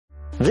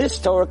This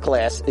Torah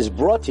class is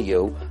brought to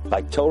you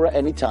by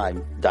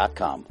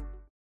TorahAnytime.com.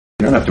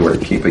 You don't have to wear a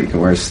kippah, you can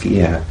wear a ski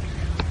hat.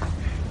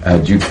 A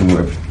Jew can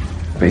wear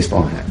a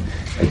baseball hat.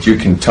 A Jew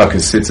can tuck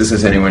his tzitzis.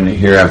 Does anyone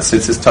here have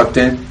tzitzis tucked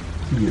in?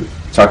 Yeah.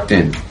 Tucked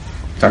in.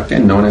 Tucked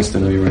in. No one has to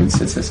know you're wearing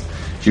tzitzis.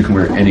 You can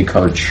wear any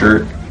colored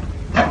shirt.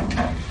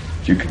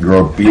 You can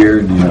grow a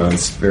beard. You know,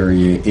 it's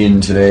very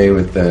in today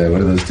with the, what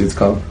are those dudes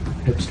called?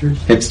 Hipsters.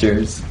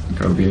 Hipsters.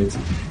 Grow beards.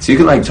 So you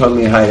can like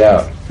totally hide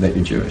out that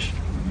you're Jewish.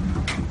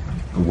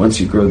 But once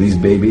you grow these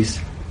babies,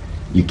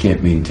 you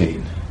can't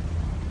maintain.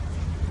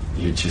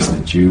 You're just a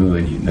Jew,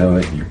 and you know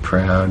it, and you're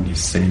proud, you're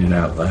saying it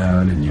out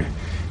loud, and you're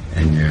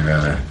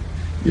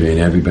in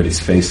everybody's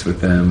face with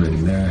them, and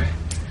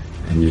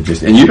you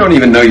don't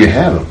even know you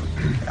have them.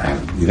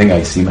 You think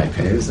I see my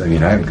payas? I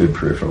mean, I have good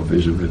peripheral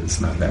vision, but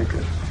it's not that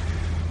good.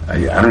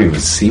 I don't even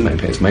see my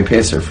payas. My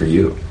payas are for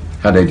you.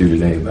 How'd I do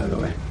today, by the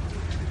way?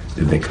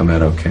 Did they come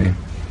out okay?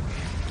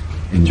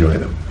 Enjoy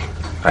them.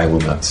 I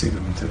will not see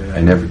them today. I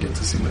never get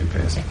to see my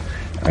payas.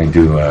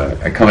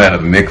 I come out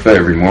of the mikveh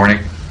every morning.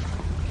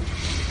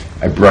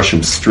 I brush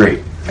them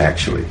straight,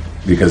 actually,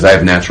 because I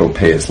have natural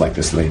payas like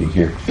this lady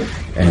here.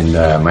 And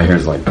my hair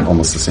is like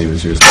almost the same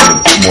as yours,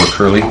 but more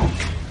curly.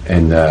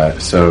 And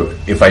so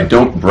if I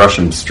don't brush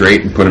them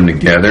straight and put them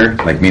together,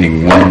 like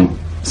meaning one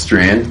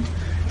strand,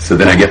 so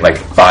then I get like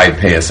 5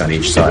 payas on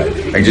each side.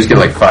 I just get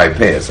like 5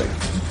 payas.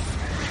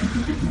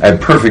 I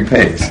have perfect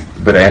payas,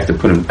 but I have to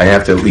put them, I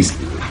have to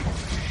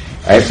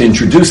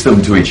introduce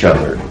them to each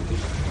other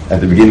at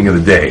the beginning of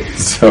the day.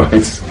 So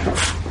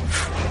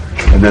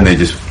and then they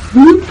just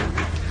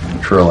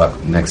curl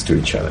up next to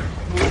each other.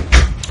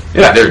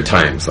 Yeah, there are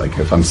times, like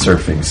if I'm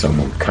surfing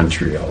some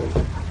country,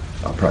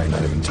 I'll probably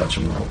not even touch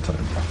them the whole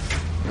time.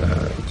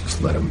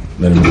 Just let them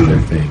do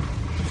their thing.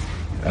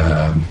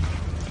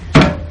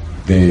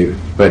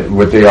 But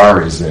what they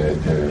are is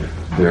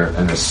they're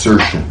an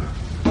assertion.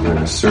 They're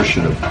an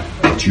assertion of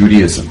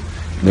Judaism.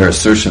 Their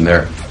assertion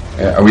there.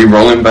 Are we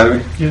rolling, by the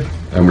way? Yeah.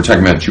 And we're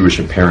talking about Jewish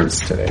appearance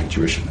today,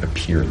 Jewish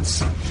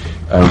appearance.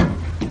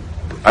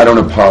 I don't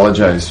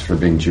apologize for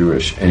being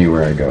Jewish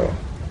anywhere I go.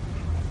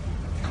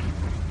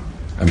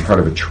 I'm part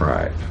of a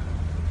tribe.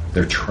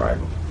 They're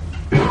tribal.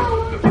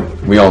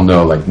 We all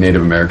know, like,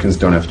 Native Americans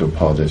don't have to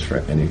apologize for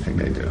anything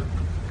they do.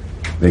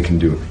 They can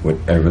do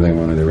whatever they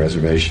want on their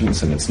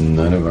reservations, and it's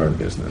none of our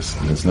business.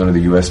 And it's none of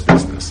the U.S.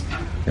 business.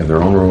 They have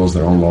their own rules,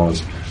 their own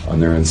laws on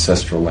their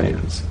ancestral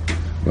lands.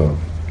 Well,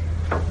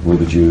 we're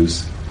the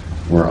Jews.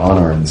 We're on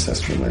our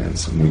ancestral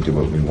lands, and we do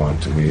what we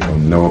want, and we owe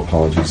no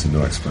apologies and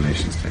no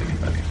explanations to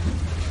anybody.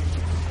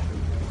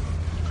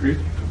 Great.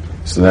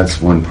 So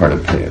that's one part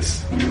of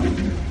Payas.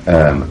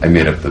 I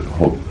made up the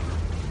whole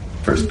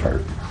first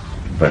part,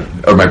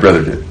 or my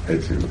brother did.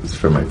 It was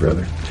for my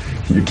brother.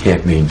 You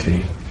can't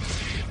maintain.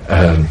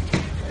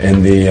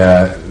 And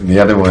the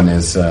other one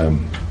is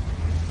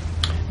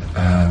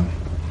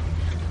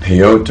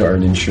peyot are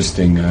an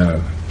interesting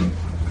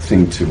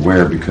thing to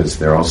wear because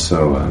they're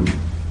also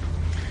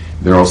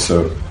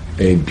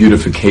a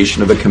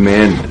beautification of a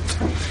commandment,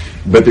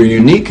 but they're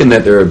unique in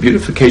that they're a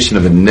beautification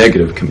of a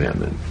negative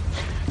commandment.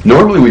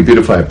 Normally we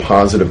beautify a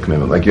positive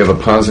commandment, like you have a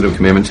positive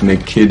commandment to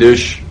make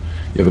kiddush,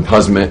 you have a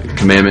positive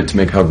commandment to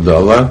make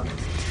havdalah,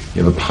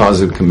 you have a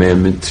positive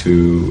commandment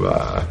to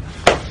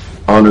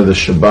honor the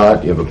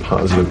Shabbat, you have a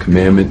positive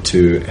commandment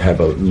to have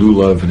a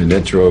lulav and an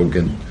etrog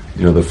and,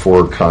 the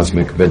 4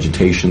 cosmic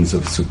vegetations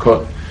of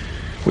Sukkot.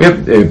 We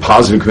have a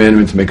positive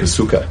commandment to make a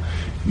sukkah,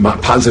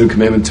 positive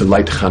commandment to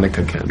light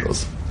Hanukkah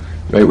candles.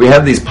 Right? We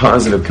have these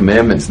positive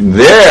commandments.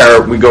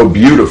 There we go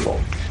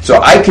beautiful.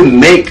 So I can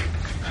make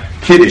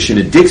Kiddush in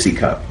a Dixie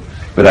cup,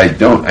 but I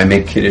don't. I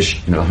make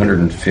Kiddush in a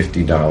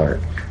 $150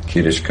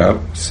 Kiddush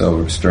cup,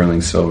 silver, sterling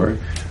silver,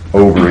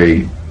 over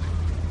a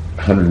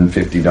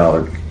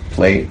 $150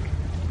 plate,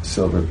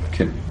 silver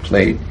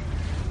plate,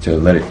 to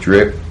let it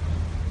drip.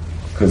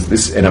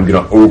 And I'm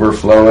going to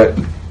overflow it,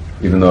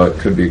 even though it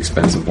could be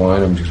expensive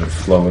wine. I'm just going to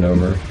flow it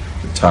over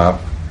the top.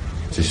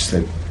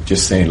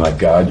 Just saying, like,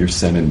 God, you're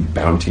sending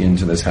bounty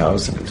into this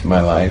house and into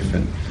my life,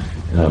 and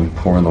I'm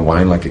pouring the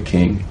wine like a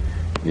king,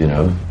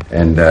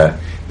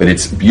 but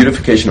it's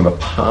beautification of a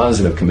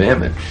positive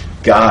commandment.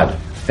 God,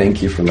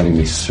 thank you for letting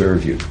me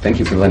serve you. Thank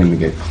you for letting me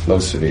get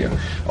closer to you.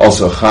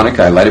 Also,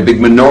 Hanukkah, I light a big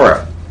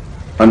menorah.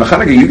 On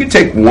Hanukkah, you can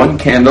take one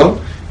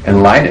candle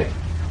and light it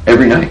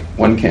every night,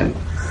 one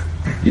candle.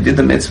 You did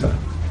the mitzvah.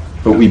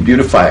 But we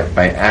beautify it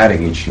by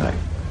adding each night.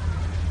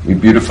 We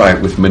beautify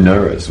it with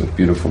menorahs, with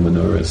beautiful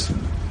menorahs.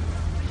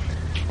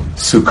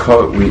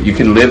 Sukkot, you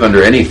can live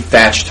under any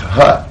thatched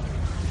hut,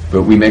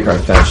 but we make our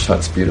thatched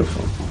huts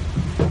beautiful.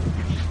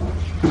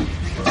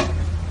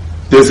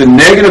 There's a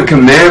negative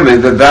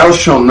commandment that thou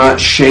shalt not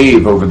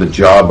shave over the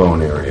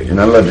jawbone area. You're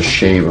not allowed to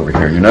shave over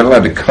here. You're not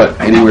allowed to cut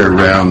anywhere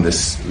around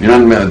this. You're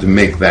not allowed to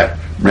make that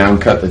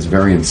round cut that's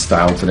very in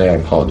style today. I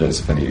apologize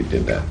if any of you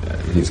did that.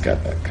 He's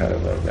got that cut a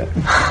little bit.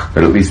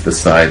 But at least the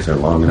sides are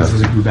long enough.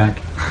 This is a grew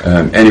back.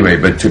 Anyway,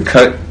 but to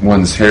cut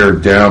one's hair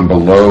down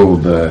below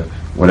the,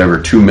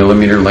 2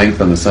 millimeter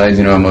length on the sides,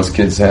 how most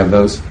kids have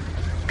those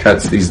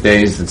cuts these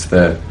days? It's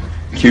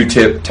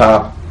Q-tip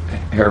top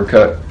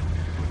haircut.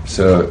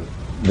 So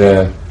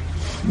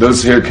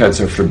those haircuts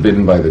are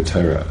forbidden by the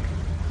Torah.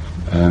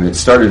 It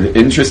started,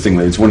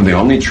 interestingly, it's one of the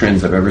only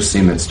trends I've ever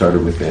seen that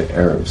started with the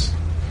Arabs.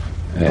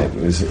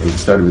 It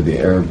started with the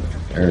Arab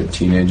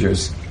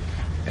teenagers,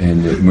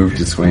 and it moved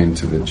its way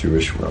into the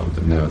Jewish world,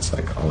 and now it's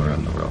like all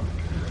around the world.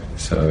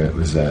 So it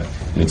was and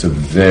it's a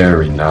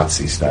very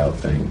Nazi-style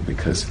thing,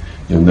 because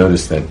you'll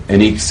notice that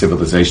any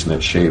civilization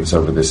that shaves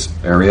over this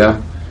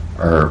area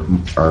are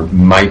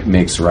might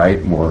makes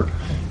right, more,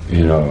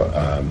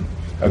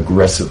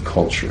 aggressive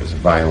cultures,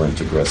 violent,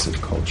 aggressive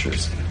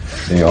cultures.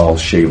 They all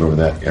shave over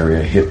that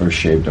area. Hitler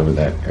shaved over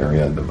that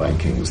area. The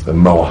Vikings, the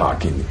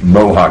Mohawk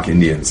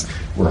Indians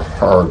were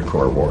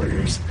hardcore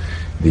warriors.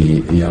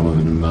 The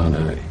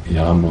Yanomamo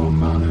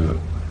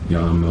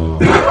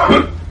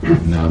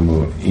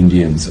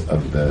Indians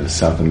of the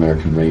South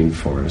American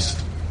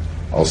rainforest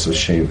also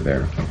shave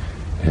there.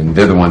 And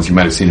they're the ones you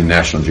might have seen in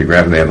National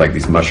Geographic. They have like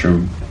these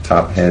mushroom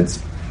top heads.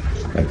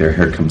 Like their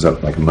hair comes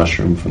up like a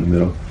mushroom from the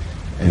middle.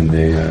 And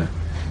they're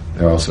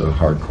also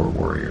hardcore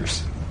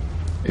warriors.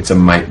 It's a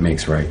might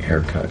makes right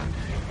haircut.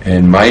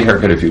 And my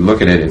haircut, if you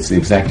look at it, it's the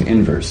exact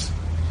inverse.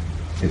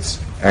 It's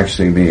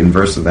actually the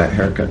inverse of that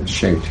haircut. It's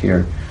shaved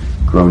here,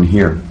 grown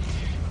here.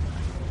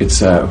 It's,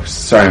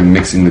 sorry I'm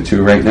mixing the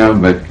two right now,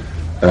 but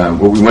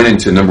what we went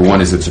into, number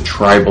one, is it's a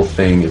tribal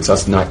thing. It's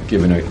us not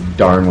giving a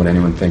darn what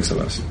anyone thinks of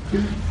us.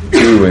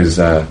 Two is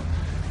that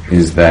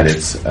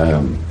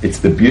it's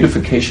the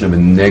beautification of a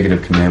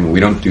negative commandment.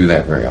 We don't do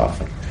that very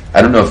often.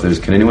 I don't know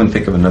if can anyone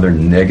think of another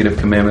negative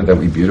commandment that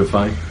we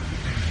beautify?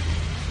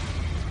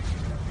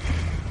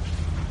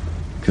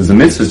 Because the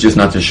mitzvah is just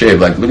not to shave.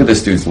 Like, look at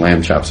this dude's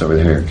lamb chops over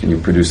there. Can you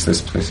produce this,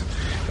 please?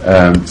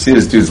 See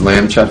this dude's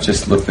lamb chops?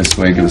 Just look this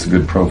way. Give us a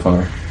good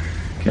profile.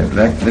 Okay,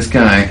 this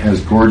guy has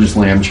gorgeous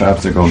lamb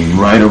chops. They're going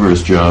right over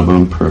his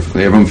jawbone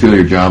perfectly. Everyone feel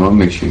your jawbone.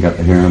 Make sure you got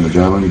the hair on the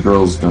jawbone. You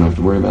girls don't have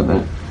to worry about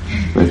that.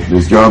 But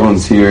there's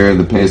jawbones here.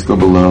 The payas go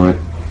below it.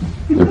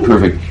 They're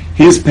perfect.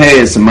 His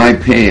payas and my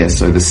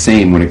payas are the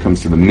same when it comes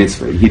to the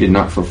mitzvah. He did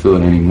not fulfill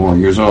it anymore.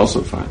 Yours are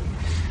also fine.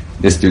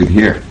 This dude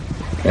here.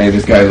 Okay,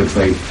 this guy looks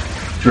like...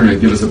 Turn to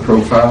give us a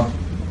profile.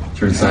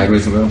 Turn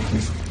sideways a little,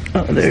 please.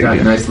 Oh, there it's you got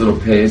go. Nice little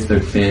payas. They're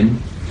thin.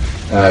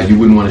 You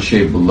wouldn't want to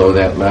shave below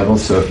that level.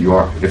 So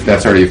if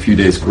that's already a few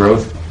days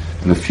growth,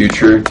 in the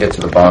future, get to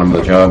the bottom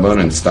of the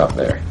jawbone and stop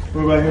there.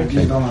 What about here?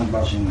 Just don't like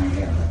brushing my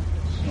hair.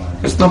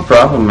 There's no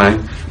problem,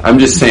 man. I'm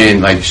just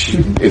saying, like,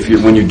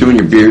 when you're doing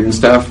your beard and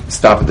stuff,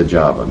 stop at the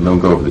jawbone. Don't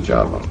go over the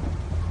jawbone.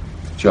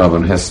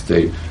 Jawbone has to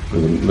stay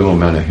with a little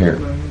amount of hair.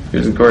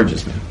 Here's a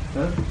gorgeous man.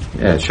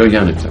 Yeah, show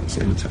Yonatan.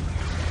 See Yonatan.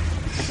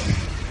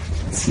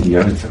 See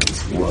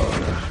Yonatan's. Whoa.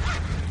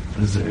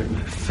 Those are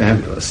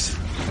fabulous.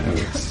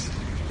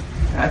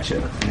 Gotcha.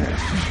 Yeah.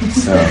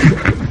 So,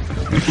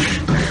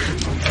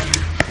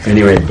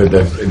 anyway, but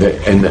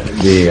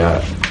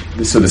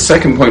so the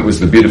second point was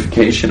the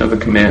beautification of a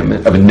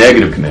commandment, of a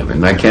negative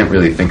commandment, and I can't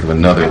really think of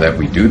another that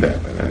we do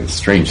that. It's a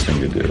strange thing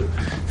to do.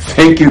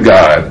 Thank you,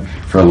 God,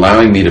 for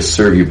allowing me to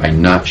serve you by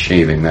not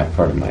shaving that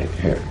part of my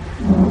hair.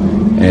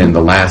 And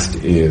the last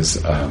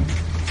is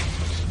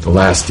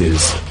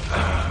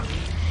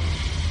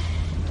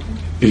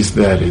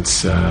that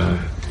it's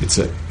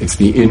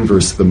the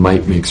inverse of the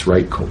might makes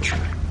right culture,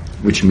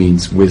 which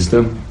means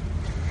wisdom.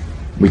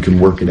 We can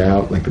work it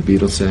out, like the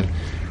Beatles said.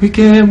 We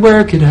can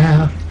work it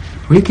out.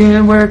 We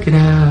can work it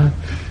out.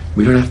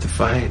 We don't have to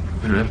fight.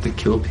 We don't have to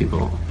kill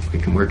people. We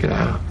can work it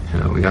out.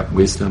 We got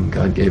wisdom.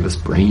 God gave us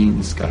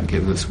brains. God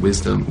gave us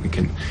wisdom. We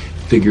can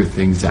figure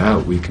things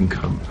out. We can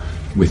come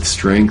with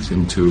strength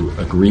into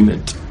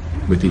agreement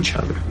with each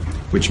other,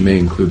 which may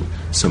include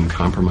some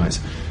compromise.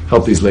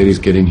 Help these ladies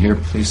get in here,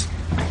 please.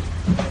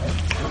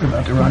 We're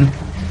about to run.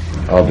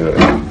 I'll do it.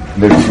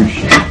 They're too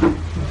short.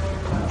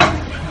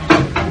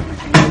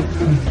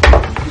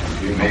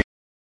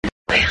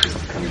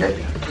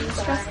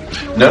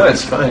 No,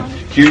 it's fine.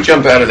 Can you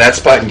jump out of that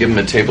spot and give them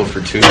a table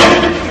for two?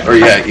 Or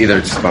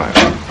either spot.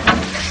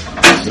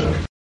 So.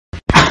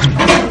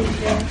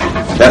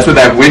 That's what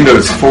that window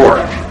is for.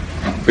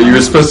 But you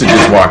were supposed to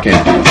just walk in.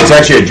 It's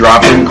actually a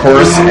drop-in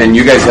course, and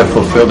you guys have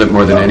fulfilled it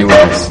more than anyone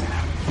else.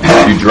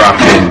 You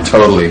dropped in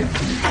totally.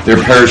 Their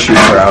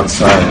parachutes are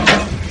outside.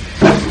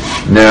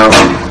 Now,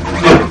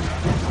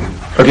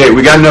 okay,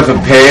 we got enough of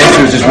payas.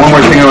 There's just one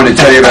more thing I want to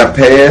tell you about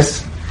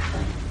payas.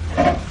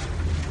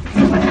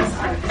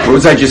 What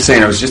was I just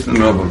saying? I was just in the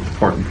middle of an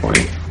important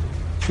point.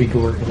 We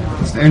can work it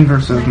out. It's the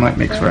inverse of might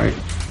makes right.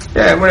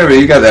 Yeah, whatever.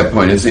 You got that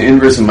point. It's the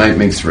inverse of might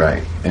makes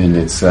right, and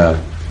it's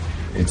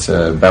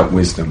about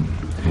wisdom,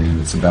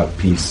 and it's about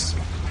peace.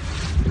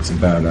 It's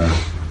about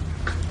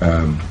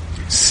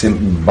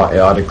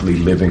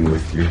symbiotically living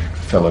with your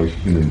fellow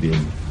human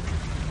being.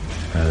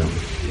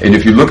 And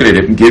if you look at it,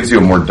 it gives you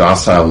a more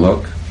docile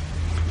look.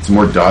 It's a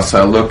more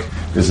docile look.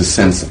 There's a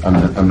sense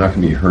I'm not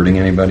going to be hurting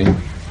anybody.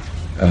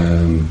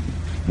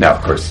 Now,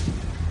 of course,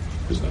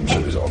 I'm sure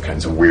there's all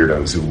kinds of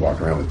weirdos who walk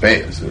around with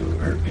payas who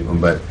hurt people,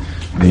 but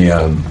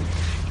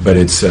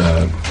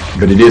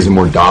it is a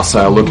more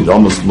docile look. It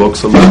almost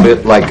looks a little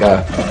bit like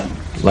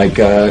like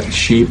a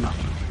sheep,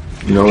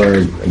 or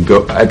a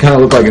goat. I kind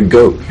of look like a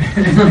goat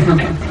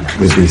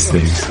with these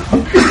things.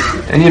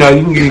 And you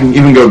can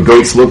even go.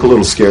 Goats look a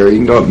little scary. You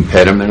can go up and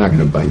pet them; they're not going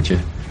to bite you.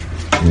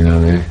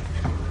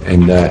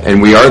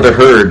 And we are the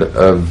herd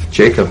of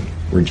Jacob.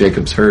 We're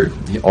Jacob's herd.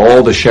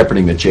 All the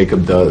shepherding that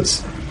Jacob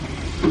does.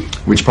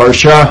 Which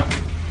parsha?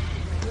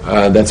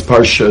 That's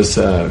Parshas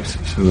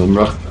Sulam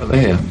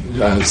Rachel,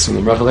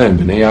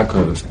 Bnei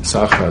Yaakov,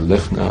 Sachar,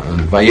 Lichna,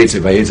 and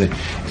Vayetze.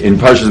 In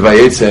Parshas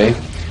Vayetze,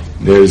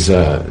 there's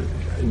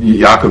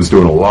Yaakov's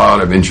doing a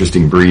lot of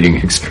interesting breeding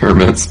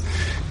experiments,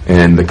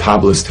 and the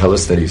Kabbalists tell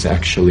us that he's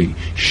actually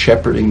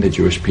shepherding the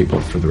Jewish people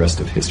for the rest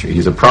of history.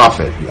 He's a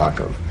prophet,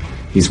 Yaakov.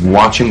 He's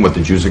watching what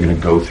the Jews are going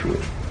to go through.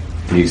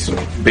 He's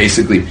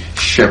basically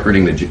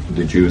shepherding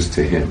the Jews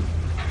to him,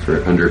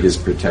 under his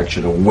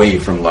protection, away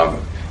from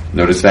Lavan.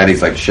 Notice that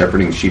he's like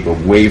shepherding sheep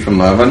away from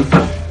Lavan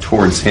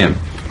towards him.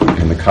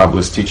 And the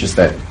Kabbalists teach us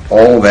that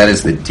all that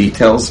is the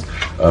details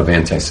of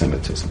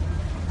anti-Semitism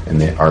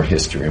and our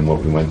history and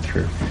what we went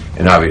through.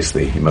 And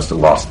obviously he must have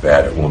lost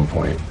bad at one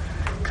point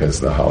because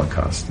the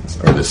Holocaust,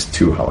 or there's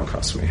 2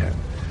 Holocausts we had.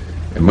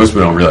 And most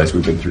people don't realize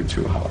we've been through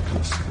 2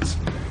 Holocausts.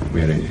 We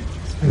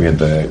had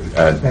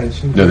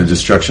the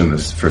destruction of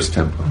the first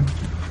temple.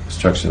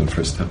 Destruction of the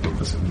first temple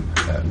was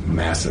a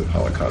massive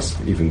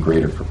Holocaust, even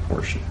greater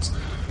proportions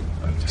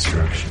of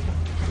destruction.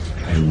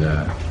 And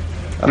I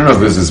don't know if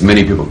there's as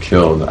many people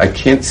killed. I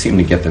can't seem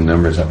to get the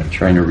numbers. I've been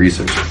trying to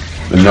research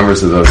the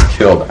numbers of those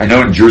killed. I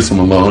know in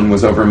Jerusalem alone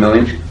was over 1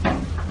 million.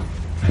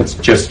 That's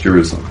just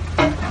Jerusalem.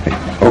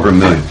 Over 1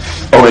 million.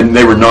 Oh, and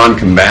they were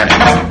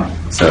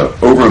non-combatants. So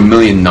over 1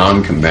 million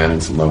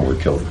non-combatants alone were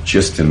killed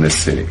just in this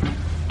city.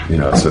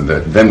 So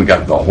then we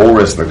got the whole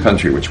rest of the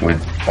country, which went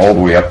all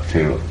the way up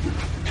to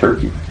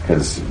Turkey,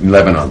 because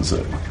Lebanon's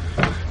a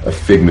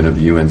figment of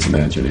the UN's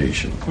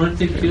imagination. Weren't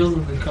they killed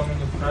in the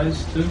coming of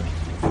Christ too?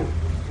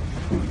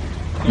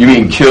 You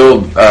mean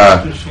killed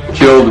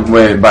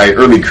by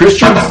early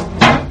Christians?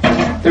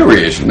 There were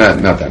issues,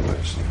 not that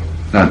much,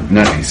 not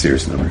any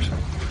serious numbers.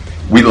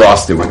 We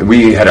lost it.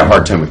 We had a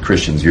hard time with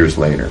Christians years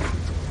later,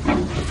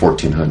 the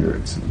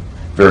 1400s, and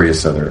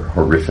various other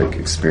horrific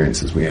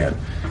experiences we had.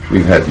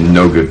 We've had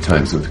no good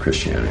times with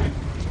Christianity.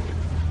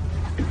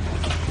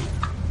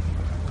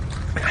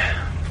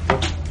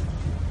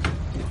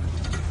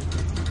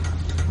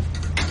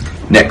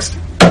 Next,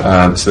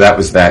 so that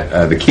was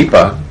that. The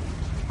kippah.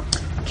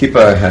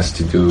 Kippah has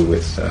to do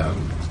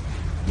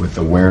with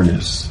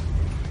awareness.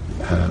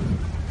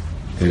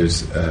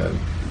 There's a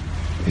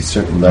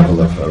certain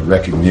level of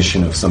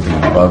recognition of something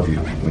above you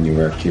when you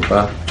wear a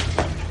kippah,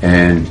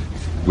 and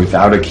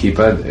without a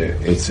kippah,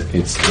 there's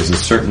a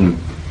certain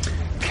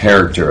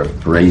character of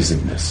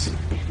brazenness,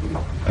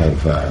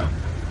 of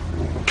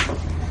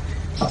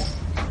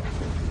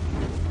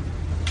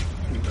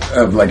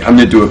like I'm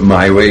going to do it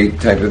my way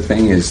type of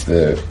thing is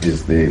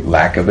the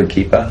lack of a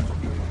kippah.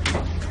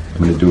 I'm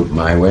going to do it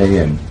my way,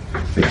 and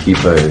the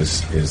kippah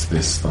is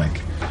this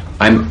like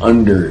I'm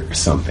under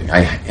something.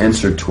 I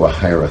answer to a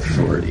higher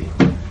authority.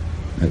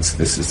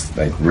 This is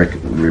like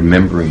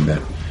remembering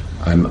that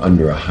I'm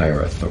under a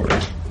higher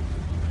authority.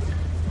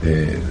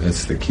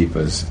 That's the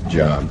kippah's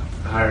job.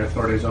 Higher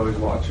authority is always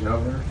watching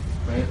over,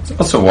 right? It's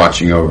also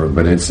watching over,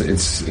 but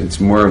it's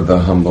more of the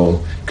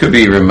humble. Could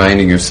be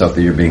reminding yourself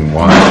that you're being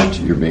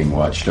watched, you're being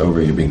watched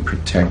over, you're being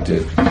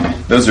protected.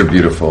 Those are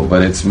beautiful,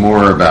 but it's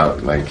more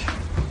about like,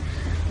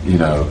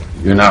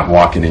 you're not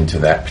walking into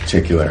that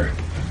particular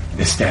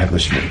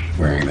establishment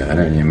wearing that,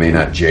 and you may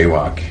not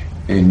jaywalk.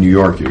 In New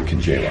York, you can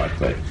jaywalk,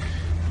 but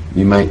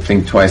you might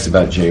think twice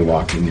about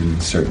jaywalking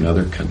in certain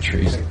other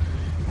countries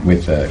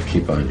with a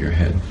kippah on your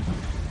head.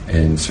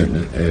 And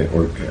certain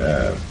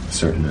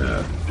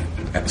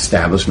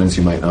establishments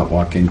you might not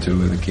walk into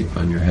with a kippah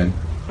on your head.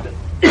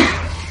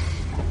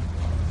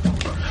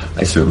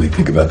 I certainly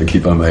think about the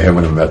kippah on my head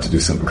when I'm about to do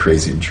something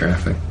crazy in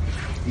traffic.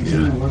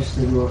 Isn't it worse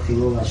to do a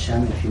chilul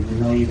Hashem if you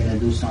know you're going to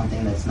do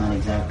something that's not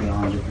exactly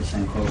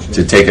 100% kosher?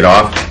 To take it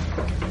off?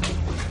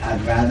 I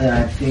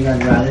figure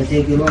I'd rather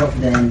take it off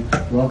than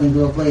walk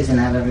into a place and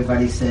have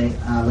everybody say,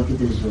 look at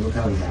this Jew, look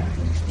how he's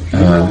acting.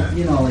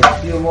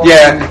 If you're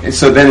walking...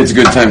 so then it's a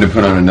good time to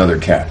put on another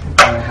cap.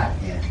 Or a hat,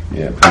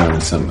 Yeah, put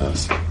on something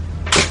else.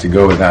 But to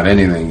go without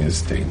anything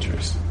is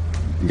dangerous.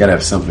 You got to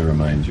have something to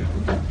remind you.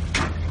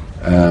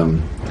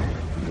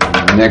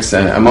 Next,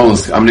 I'm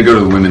going to go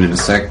to the women in a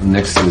sec.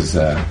 Next is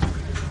the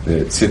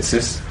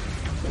tzitzis.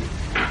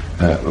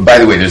 By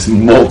the way, there's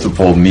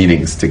multiple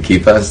meanings to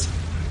kippahs.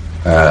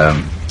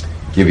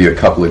 Give you a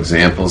couple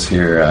examples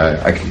here.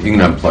 You can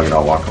unplug it.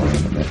 I'll walk around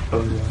in a minute.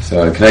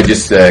 So can I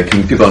just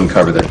can people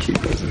uncover their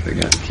kippahs if they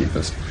got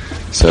kippahs?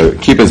 So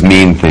kippahs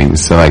mean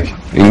things. So like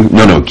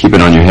keep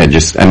it on your head.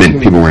 I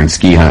meant people wearing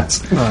ski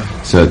hats.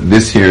 So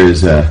this here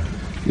is a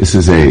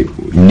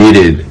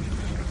knitted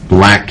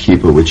black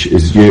kippah, which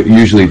is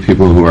usually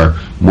people who are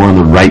more on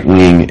the right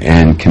wing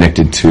and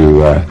connected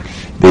to.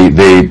 They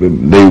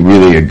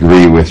really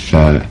agree with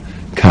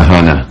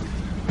Kahana,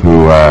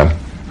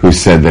 who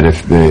said that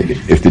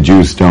if the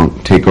Jews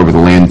don't take over the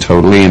land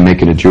totally and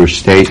make it a Jewish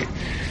state,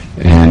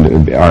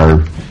 And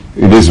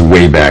it is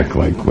way back,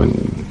 like when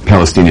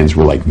Palestinians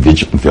were like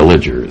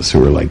villagers who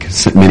were like,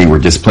 many were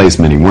displaced,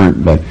 many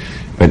weren't, but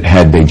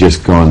had they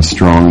just gone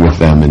strong with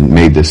them and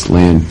made this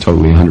land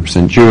totally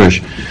 100%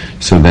 Jewish,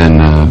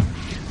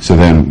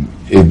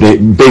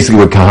 basically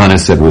what Kahana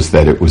said was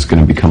that it was going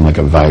to become like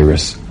a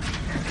virus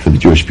for the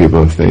Jewish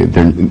people if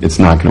it's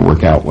not going to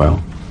work out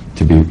well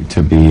to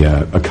be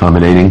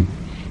accommodating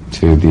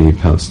to the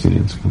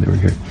Palestinians when they were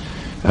here.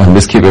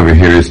 This kibbutz over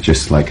here is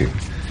just like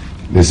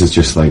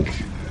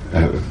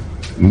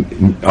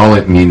all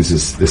it means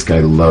is this guy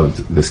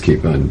loved this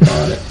kibbutz and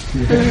bought it.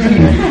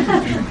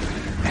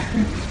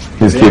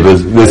 This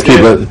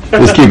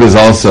kibbutz is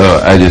also,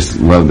 I just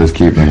love this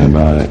kibbutz and I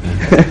bought it.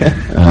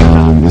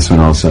 This one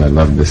also, I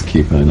love this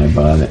kibbutz and I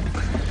bought it.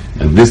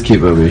 And this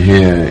kibbutz over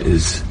here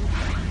is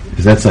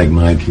that's like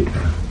my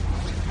kibbutz.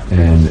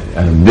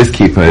 And this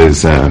kibbutz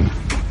is,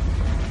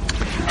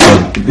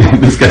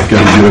 this guy's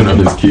got to do it on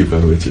his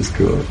kibbutz, which is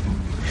cool.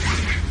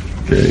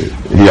 Okay.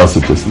 He also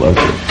just loves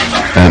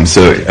it.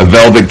 So a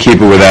velvet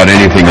kibbutz without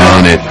anything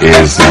on it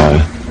is,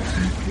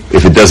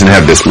 if it doesn't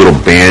have this little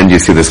band, you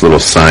see this little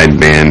side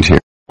band here.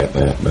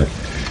 But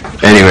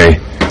anyway,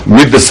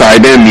 with the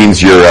side band means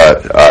you're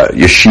a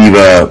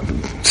yeshiva,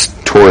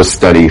 Torah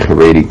study,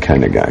 Haredi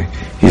kind of guy.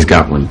 He's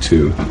got one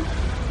too.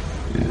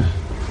 Yeah.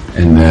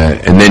 And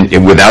then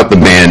without the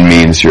band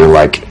means you're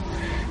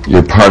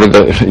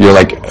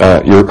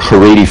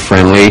Haredi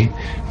friendly,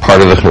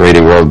 part of the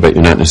Haredi world, but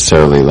you're not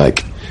necessarily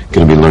like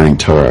going to be learning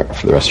Torah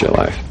for the rest of your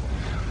life.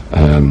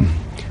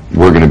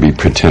 We're going to be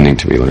pretending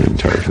to be learning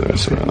Torah for the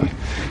rest of our life.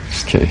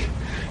 Okay.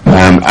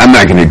 I'm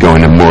not going to go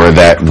into more of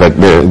that, but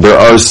there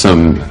are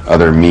some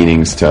other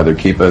meanings to other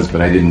kippas,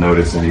 but I didn't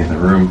notice any in the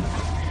room.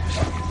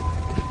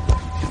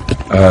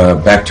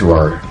 Back to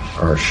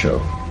our show.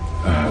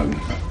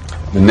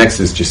 The next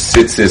is just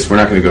tzitzis. We're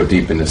not going to go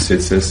deep into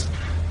tzitzis,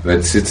 but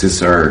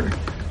tzitzis are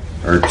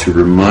to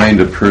remind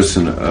a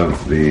person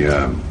of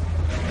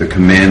the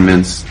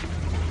commandments.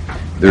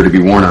 They're to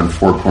be worn on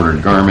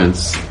four-cornered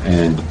garments,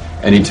 and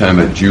anytime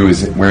a Jew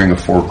is wearing a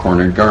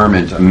four-cornered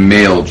garment, a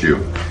male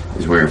Jew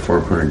is wearing a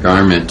four-cornered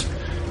garment,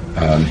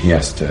 he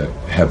has to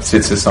have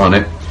tzitzis on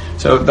it.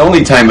 So the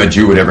only time a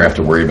Jew would ever have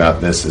to worry about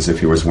this is if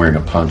he was wearing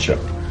a poncho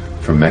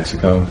from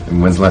Mexico.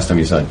 And when's the last time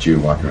you saw a Jew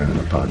walk around in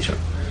a poncho?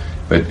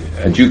 But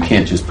a Jew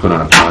can't just put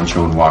on a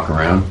poncho and walk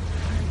around.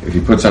 If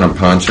he puts on a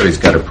poncho, he's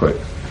got to put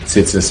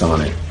tzitzis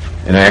on it.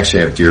 And I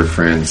actually have dear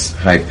friends,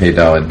 High Pei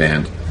Dalet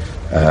Band,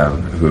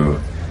 who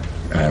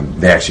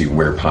they actually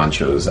wear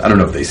ponchos. I don't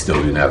know if they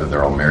still do now that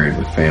they're all married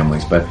with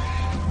families, but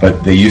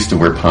they used to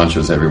wear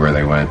ponchos everywhere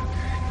they went.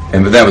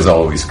 But that was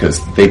always because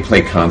they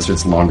play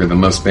concerts longer than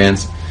most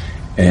bands,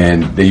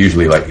 and they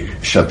usually like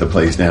shut the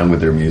place down with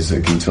their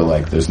music until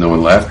like there's no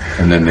one left,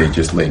 and then they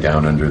just lay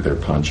down under their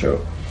poncho.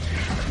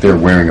 They're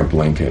wearing a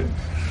blanket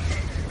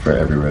for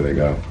everywhere they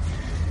go.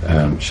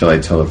 Shall I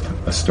tell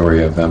a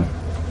story of them?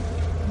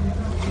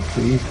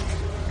 Please.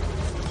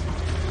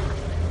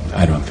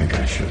 I don't think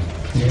I should.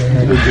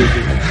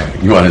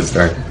 You want to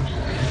start?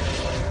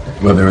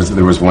 Well,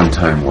 there was one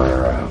time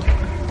where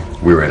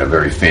we were in a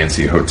very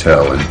fancy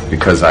hotel, and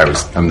because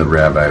I'm the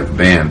rabbi of the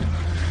band,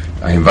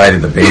 I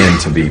invited the band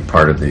to be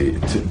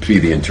to be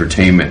the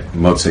entertainment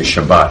Motzei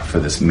Shabbat for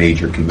this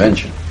major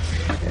convention.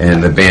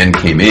 And the band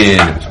came in.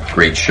 It was a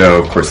great show.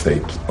 Of course,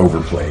 they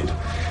overplayed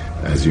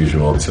as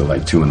usual until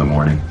like 2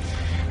 a.m.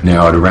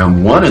 Now, at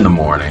around 1 a.m,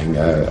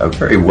 a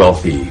very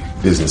wealthy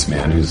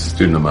businessman who's a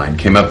student of mine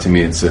came up to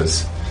me and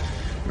says,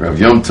 Rav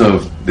Yom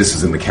Tov, this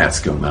is in the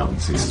Catskill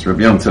Mountains. He says, Rav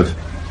Yom Tov,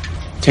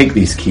 take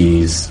these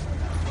keys,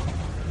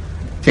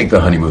 take the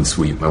honeymoon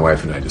suite. My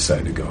wife and I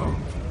decided to go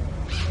home.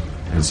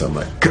 And so I'm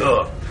like,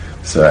 go.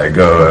 So I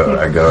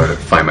go to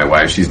find my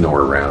wife. She's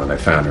nowhere around. I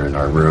found her in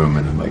our room,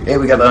 and I'm like, hey,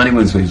 we got the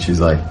honeymoon suite.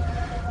 She's like,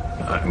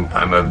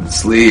 I'm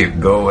asleep.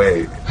 Go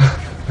away.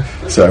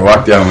 So I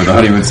walk down with the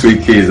honeymoon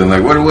suite keys. I'm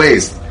like, what a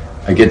waste.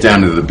 I get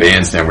down to the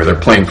bandstand where they're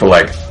playing for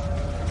like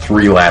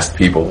 3 last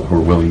people who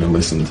are willing to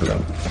listen to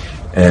them.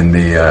 And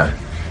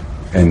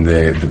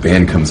the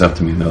band comes up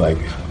to me and they're like,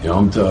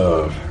 Yom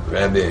Tov,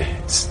 Rebbe,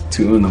 it's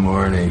 2 a.m.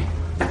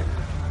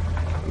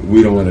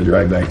 We don't want to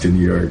drive back to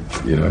New York,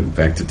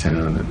 back to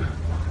town. And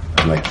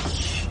I'm like,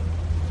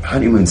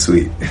 honeymoon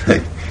suite,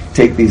 like,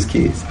 take these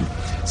keys.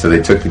 So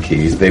they took the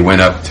keys. They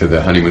went up to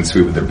the honeymoon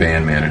suite with their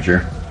band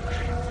manager.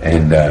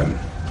 And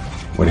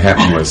what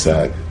happened was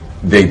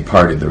they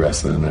partied the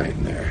rest of the night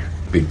in there,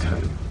 big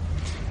time.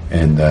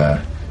 And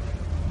the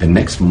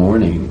next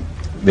morning,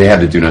 they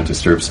had the Do Not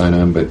Disturb sign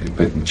on, but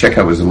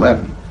checkout was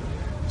 11.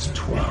 It's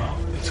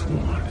 12. It's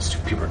 1. It's 2.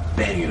 People are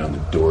banging on the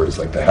doors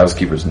like the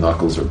housekeeper's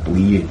knuckles are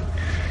bleeding,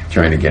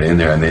 trying to get in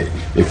there. And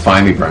they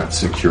finally brought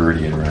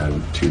security at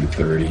around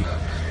 2:30.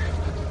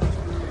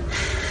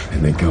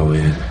 And they go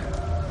in,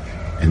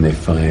 and they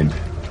find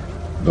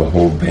the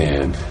whole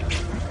band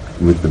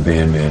with the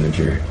band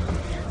manager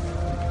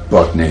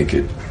buck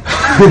naked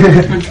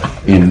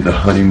in the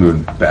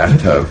honeymoon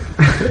bathtub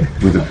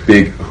with a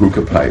big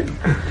hookah pipe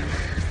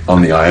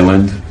on the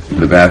island in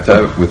the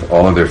bathtub with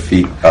all of their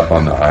feet up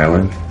on the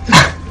island,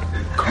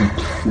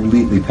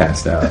 completely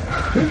passed out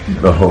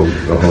the whole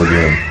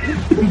game.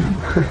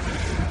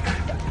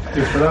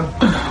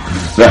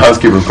 The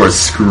housekeeper, of course,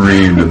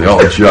 screamed, and they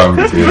all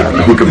jumped. You know,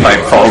 the hookah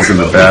pipe falls in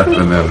the bath,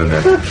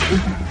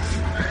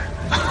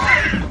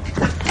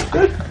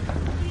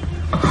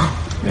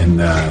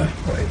 and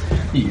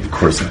of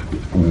course,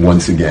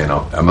 once again,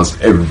 almost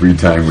every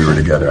time we were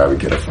together, I would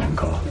get a phone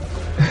call,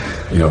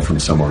 you know, from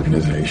some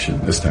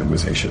organization. This time it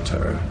was Aish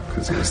HaTorah,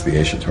 because it was the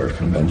Aish HaTorah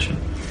convention.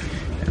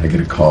 And I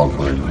get a call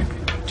going like,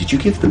 "Did you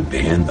give the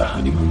band the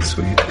honeymoon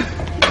suite?"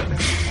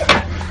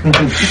 And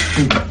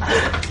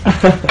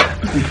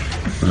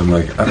I'm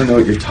like, "I don't know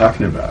what you're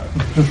talking about.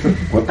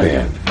 What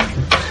band?"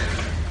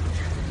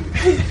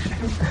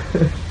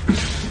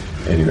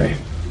 Anyway,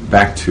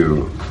 back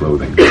to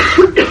clothing.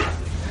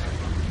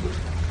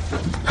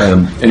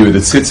 Anyway, the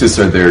tzitzis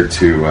are there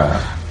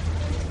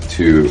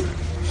to.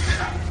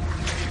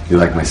 You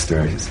like my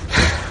stories?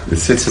 The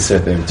tzitzis are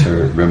there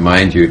to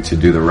remind you to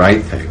do the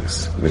right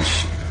things,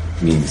 which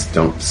means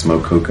don't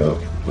smoke hookah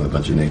with a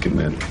bunch of naked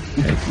men.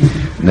 Okay?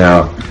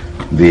 Now,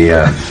 the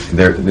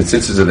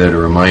tzitzis are there to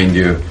remind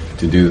you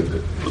to do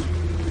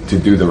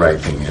the right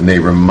thing, and they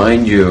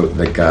remind you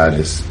that God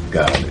is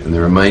God, and they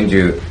remind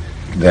you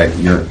that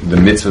the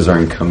mitzvahs are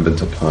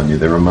incumbent upon you.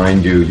 They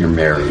remind you you're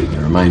married. They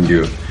remind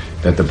you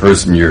that the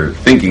person you're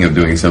thinking of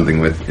doing something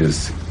with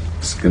is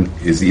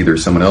either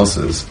someone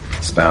else's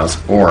spouse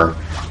or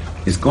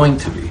is going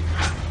to be,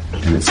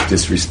 and it's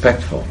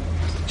disrespectful.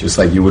 Just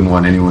like you wouldn't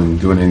want anyone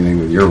doing anything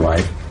with your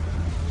wife.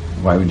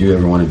 Why would you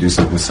ever want to do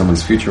something with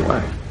someone's future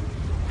wife?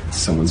 It's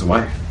someone's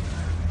wife,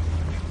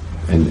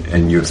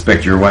 and you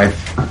expect your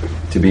wife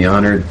to be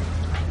honored.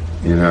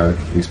 You know,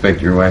 you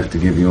expect your wife to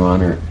give you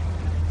honor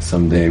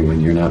someday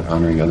when you're not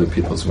honoring other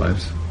people's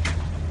wives.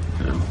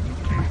 You know,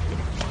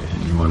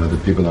 and you want other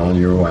people to honor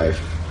your wife,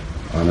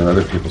 honor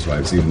other people's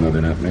wives, even though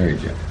they're not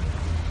married yet.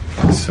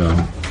 So,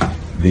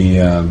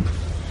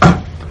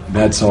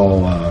 that's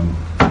all.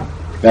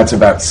 That's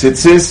about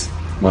tzitzis.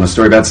 Want a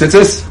story about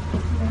tzitzis?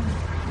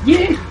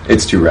 Yeah.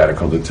 It's too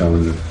radical to tell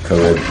in the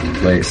co-ed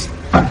place.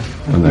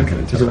 I'm not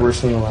going to tell. Is it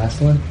worse than the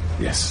last one?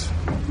 Yes.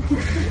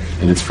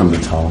 And it's from the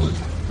Talmud.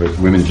 But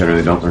women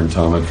generally don't learn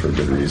Talmud for a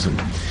good reason.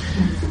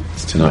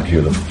 It's to not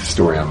hear the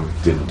story I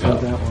didn't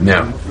tell.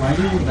 Now, Why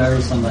do you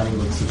bury somebody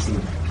with tzitzit?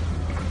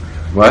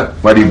 what?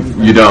 Why do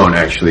you don't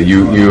actually?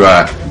 You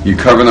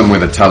cover them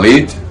with a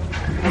talit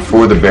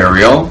for the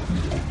burial,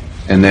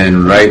 and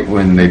then right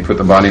when they put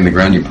the body in the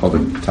ground, you pull the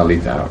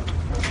talit out.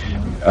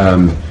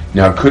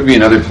 Now it could be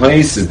in other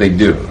places they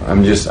do.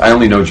 I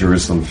only know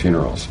Jerusalem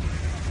funerals.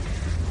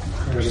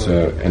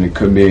 So, and it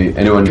could be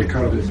anyone. They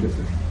cut off the States.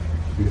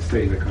 In the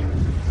States, they cut off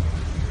the States.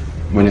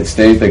 When it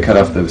stays, they cut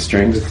off the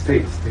strings. In the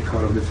States, they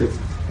cut off the States.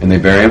 And they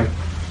bury him?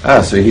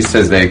 So he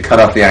says they cut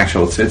off the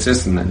actual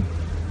tzitzis and then...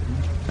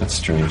 That's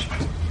strange.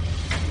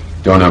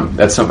 Don't know.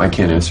 That's something I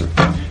can't answer.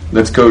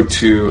 Let's go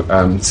to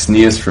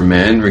tznius for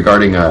men.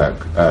 Regarding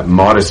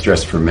modest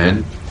dress for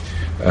men.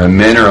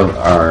 Men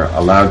are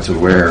allowed to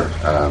wear...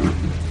 are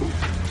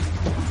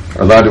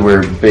allowed to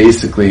wear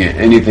basically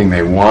anything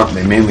they want.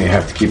 They mainly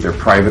have to keep their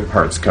private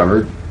parts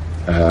covered.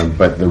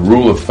 But the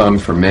rule of thumb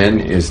for men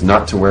is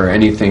not to wear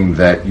anything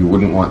that you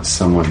wouldn't want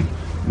someone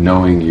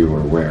knowing you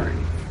are wearing.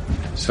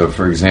 So,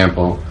 for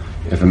example,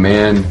 if a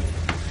man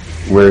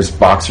wears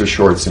boxer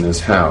shorts in his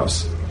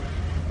house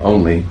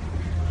only,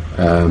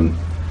 and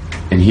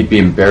he'd be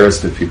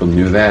embarrassed if people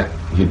knew that,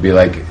 he'd be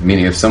like,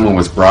 meaning if someone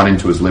was brought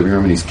into his living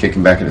room and he's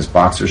kicking back in his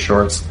boxer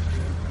shorts,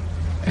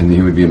 and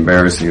he would be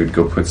embarrassed and he would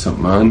go put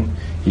something on,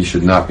 he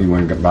should not be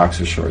wearing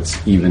boxer shorts,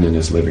 even in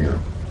his living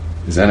room.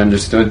 Is that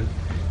understood?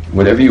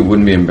 Whatever you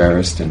wouldn't be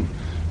embarrassed in.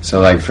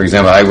 So, like, for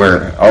example,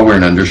 I'll wear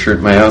an undershirt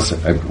in my house.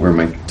 I wear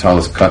my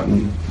tallest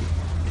cotton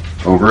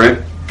over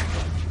it.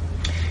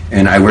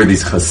 And I wear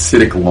these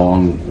Hasidic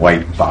long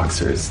white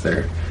boxers.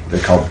 They're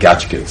called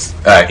gachkes.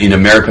 In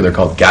America, they're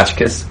called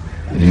gachkes.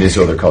 And in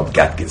Israel, they're called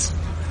gatkes.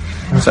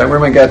 So I wear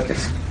my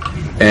gatkes.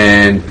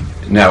 And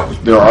now,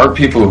 there are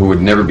people who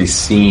would never be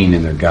seen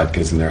in their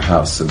gatkes in their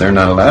house, so they're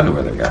not allowed to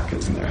wear their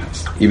gatkes in their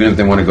house. Even if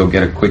they want to go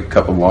get a quick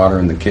cup of water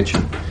in the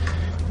kitchen,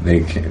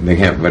 they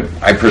can't. But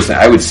I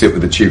would sit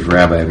with the chief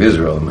rabbi of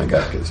Israel in my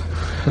gatkes,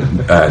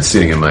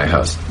 sitting in my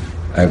house.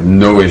 I have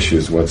no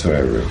issues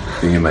whatsoever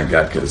being in my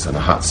gatkes on a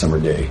hot summer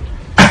day,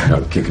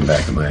 kicking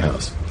back in my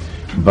house.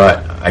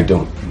 But I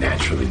don't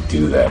naturally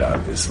do that,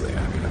 obviously.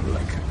 I mean,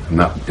 I'm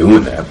not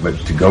doing that, but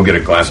to go get a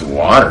glass of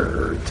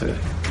water or to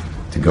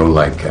go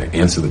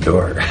answer the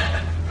door.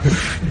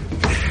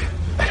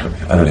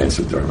 I don't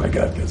answer the door in my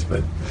gatkes,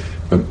 but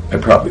I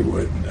probably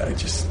would. I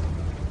just,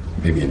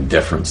 maybe in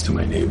deference to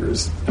my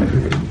neighbors, I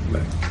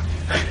wouldn't.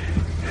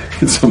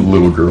 Some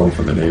little girl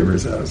from the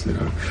neighbor's house,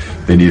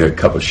 they need a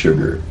cup of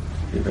sugar.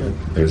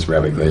 There's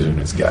Rabbi Glazer and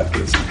his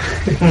gatkes.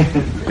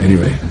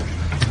 Anyway,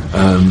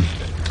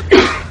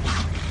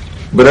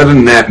 but other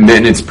than that,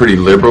 men, it's pretty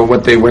liberal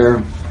what they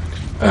wear.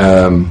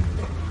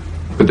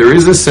 But there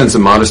is a sense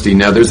of modesty.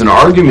 Now, there's an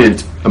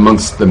argument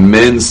amongst the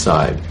men's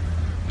side.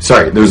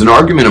 There's an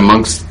argument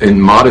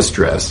in modest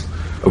dress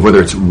of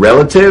whether it's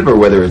relative or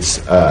whether it's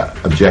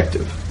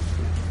objective.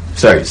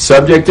 Sorry,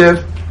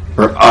 subjective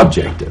or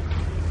objective.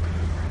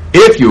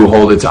 If you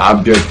hold it's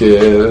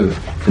objective,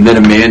 and then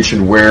a man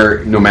should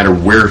wear, no matter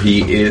where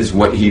he is,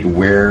 what he'd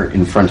wear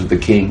in front of the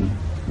king,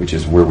 which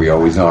is where we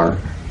always are.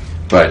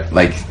 But,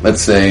 like,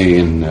 let's say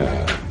in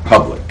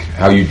public,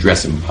 how you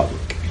dress in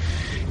public.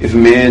 If a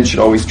man should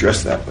always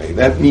dress that way,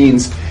 that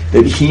means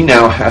that he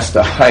now has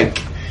to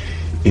hike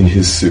in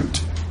his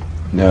suit.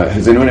 Now,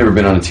 has anyone ever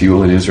been on a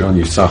tiyul in Israel and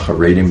you saw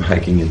Haredim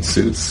hiking in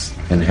suits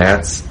and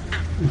hats?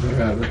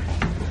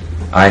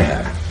 I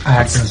have.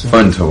 It's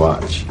fun to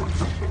watch.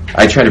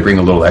 I try to bring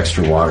a little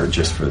extra water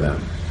just for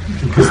them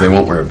because they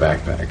won't wear a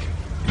backpack,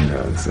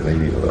 so they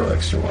need a little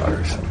extra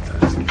water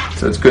sometimes.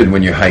 So it's good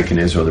when you hike in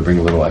Israel to bring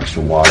a little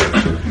extra water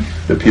to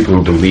the people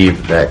who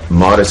believe that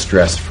modest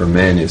dress for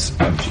men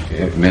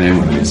and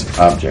women is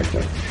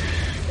objective.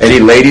 Any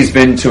ladies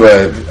been to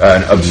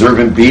an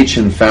observant beach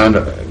and found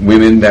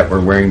women that were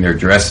wearing their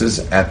dresses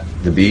at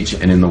the beach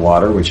and in the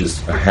water, which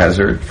is a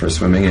hazard for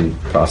swimming and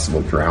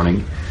possible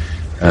drowning?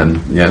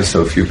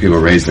 So a few people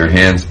raised their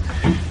hands.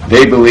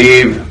 They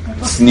believe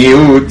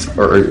sniut,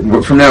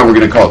 or from now we're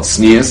going to call it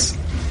sneas.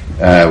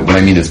 What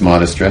I mean is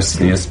modest dress,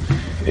 sneas,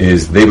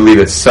 is they believe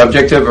it's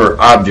subjective or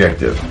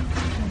objective.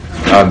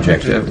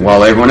 Objective.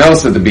 While everyone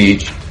else at the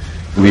beach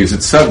believes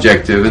it's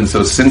subjective, and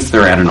so since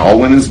they're at an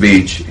all-women's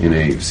beach in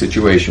a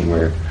situation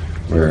where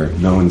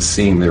no one's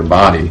seeing their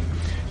body,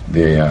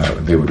 they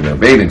would wear a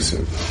bathing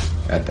suit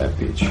at that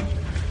beach.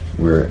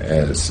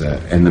 Whereas,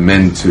 and the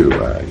men too,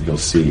 you'll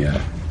see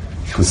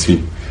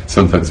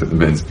sometimes at the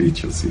men's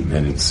beach, you'll see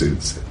men in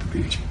suits at the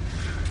beach.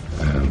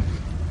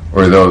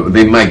 Or though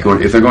they might go,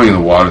 if they're going in the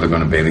water, they're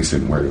going to bathing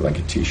suit and wear like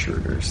a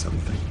t-shirt or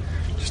something,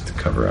 just to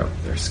cover up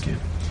their skin.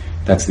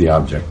 That's the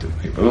objective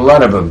people. A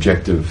lot of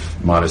objective,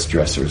 modest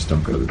dressers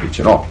don't go to the beach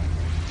at all.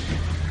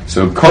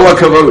 So kol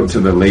hakavod to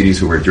the ladies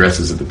who wear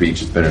dresses at the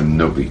beach. It's better than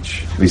no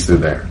beach. At least they're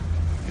there.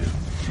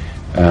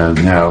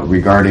 Now,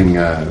 regarding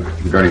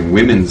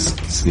women's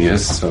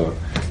sneas, so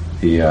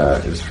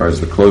as far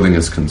as the clothing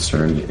is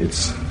concerned,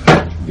 it's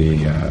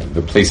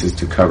the places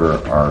to cover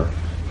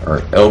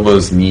are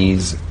elbows,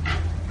 knees,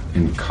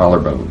 and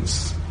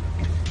collarbones,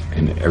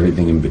 and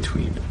everything in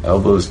between.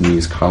 Elbows,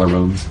 knees,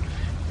 collarbones,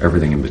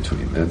 everything in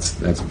between.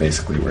 That's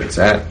basically where it's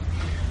at.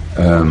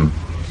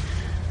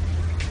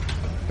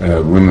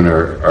 Women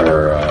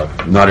are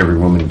not every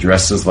woman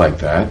dresses like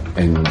that,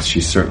 and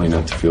she's certainly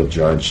not to feel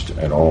judged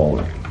at all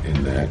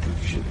in that.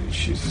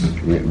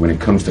 When it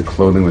comes to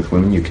clothing with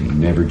women, you can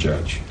never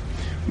judge.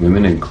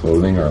 Women in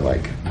clothing are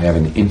like, they have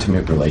an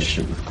intimate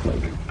relationship with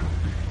clothing,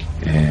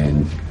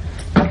 and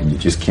you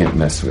just can't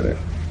mess with it.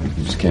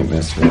 You just can't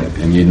mess with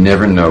it, and you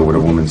never know what a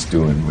woman's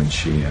doing when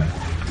she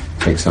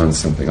takes on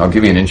something. I'll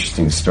give you an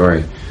interesting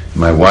story.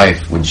 My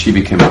wife, when she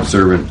became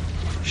observant,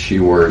 she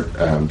wore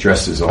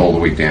dresses all the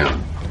way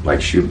down.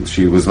 Like she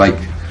was like,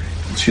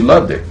 she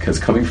loved it, because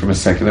coming from a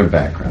secular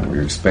background where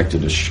you're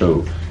expected to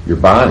show your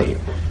body,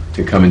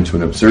 to come into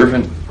an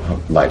observant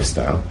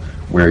lifestyle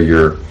where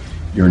you're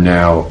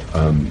now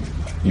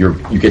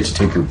you get to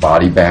take your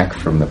body back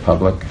from the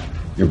public.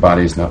 Your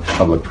body is not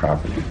public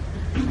property,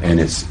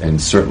 and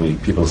certainly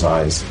people's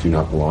eyes do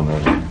not belong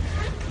on it.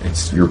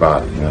 It's your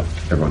body, not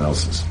everyone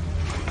else's.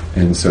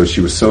 And so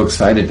she was so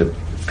excited to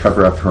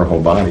cover up her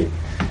whole body.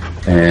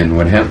 And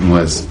what happened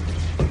was,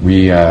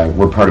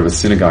 we're part of a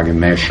synagogue in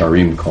Mea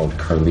Sharim called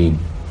Karlim,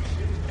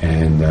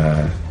 and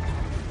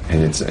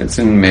it's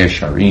in Mea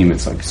Sharim.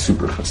 It's like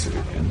super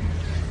Hasidic,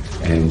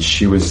 and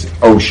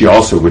she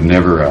also would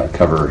never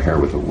cover her hair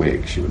with a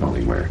wig. She would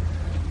only wear,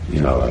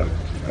 a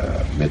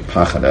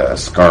mitpachad, a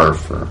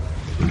scarf, or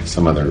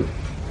some other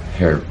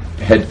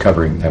head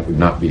covering that would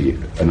not be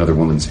another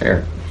woman's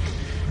hair.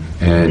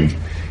 And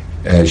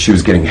she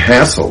was getting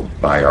hassled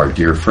by our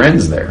dear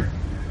friends there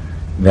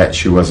that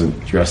she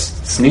wasn't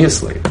dressed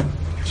sneasely.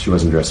 She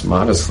wasn't dressed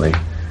modestly.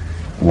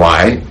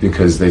 Why?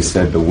 Because they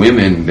said the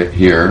women that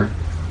here,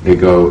 they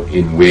go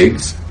in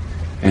wigs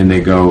and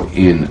they go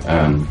in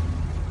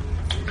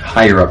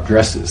higher up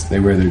dresses. They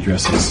wear their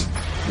dresses,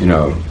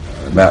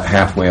 about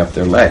halfway up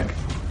their leg,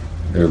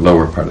 their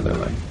lower part of their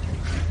leg.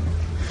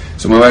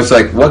 So my wife's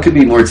like, what could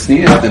be more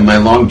tznius than my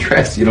long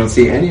dress? You don't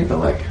see any of the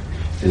leg.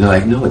 And they're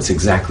like, no, it's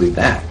exactly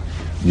that.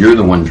 You're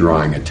the one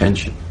drawing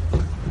attention.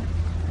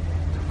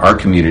 Our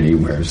community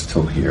wears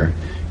till here,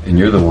 and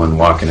you're the one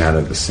walking out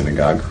of the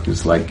synagogue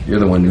who's like, you're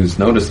the one who's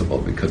noticeable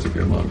because of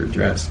your longer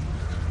dress.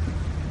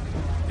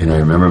 And I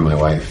remember my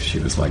wife, she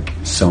was like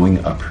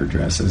sewing up her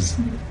dresses,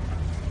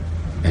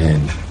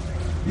 and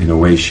in a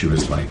way she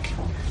was like,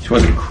 she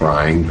wasn't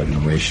crying, but in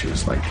a way she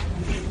was like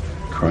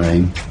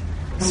crying,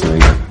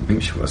 sewing up. Maybe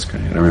she was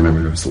crying. I don't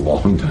remember, it was a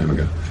long time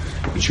ago.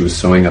 But she was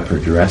sewing up her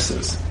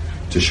dresses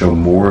to show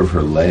more of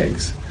her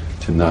legs,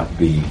 to not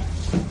be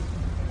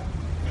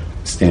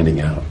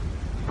standing out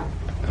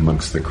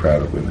amongst the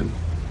crowd of women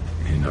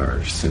in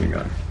our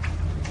synagogue.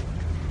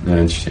 Isn't that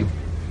interesting?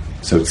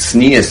 So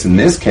tznius in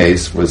this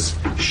case was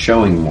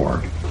showing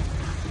more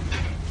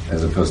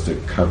as opposed to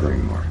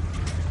covering more,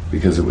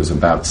 because it was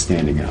about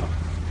standing out.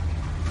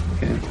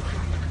 Okay?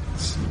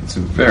 It's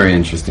very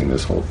interesting,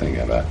 this whole thing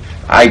about.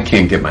 I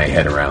can't get my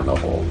head around the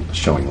whole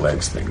showing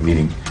legs thing.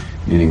 Meaning,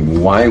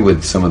 why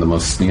would some of the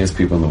most sneeze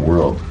people in the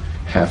world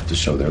have to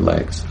show their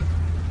legs?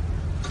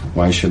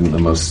 Why shouldn't the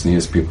most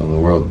sneeze people in the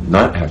world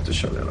not have to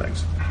show their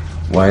legs?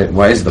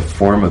 Why is the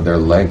form of their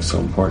legs so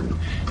important?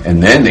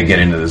 And then they get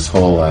into this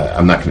whole.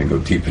 I'm not going to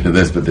go deep into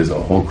this, but there's a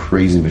whole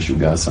crazy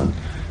mishugas on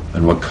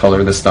what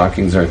color the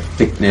stockings are,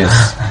 thickness,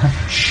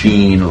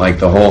 sheen, like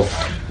the whole.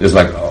 There's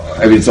like.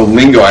 I mean, it's a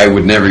lingo I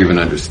would never even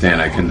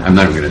understand. I'm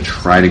not even going to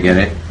try to get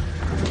it.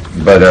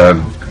 But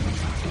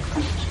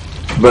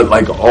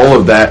like all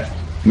of that,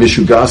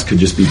 mishugas could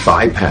just be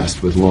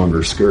bypassed with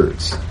longer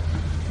skirts.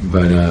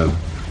 But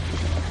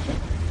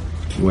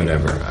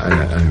whatever. I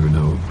don't even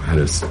know how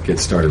to get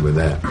started with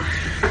that.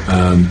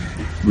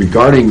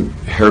 Regarding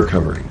hair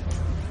covering,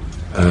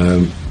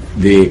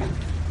 the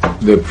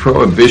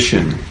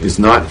prohibition is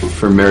not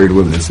for married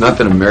women. It's not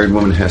that a married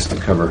woman has to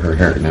cover her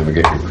hair. Never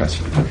get your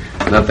question.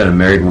 It's not that a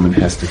married woman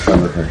has to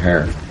cover her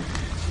hair.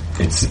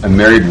 It's a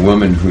married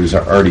woman who's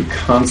already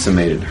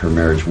consummated her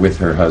marriage with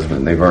her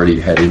husband. They've already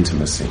had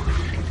intimacy.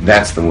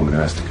 That's the woman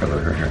who has to cover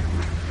her hair.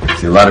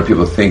 See, a lot of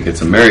people think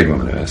it's a married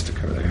woman who has to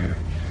cover their hair.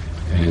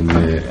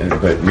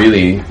 But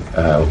really,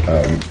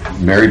 a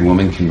married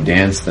woman can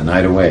dance the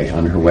night away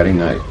on her wedding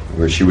night,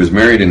 where she was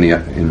married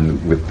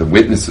with the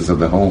witnesses of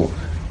the whole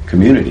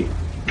community.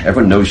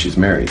 Everyone knows she's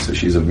married, so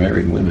she's a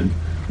married woman.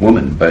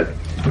 But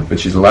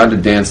she's allowed to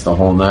dance the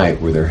whole night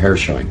with her hair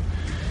showing.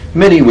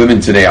 Many women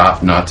today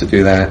opt not to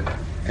do that,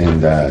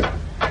 and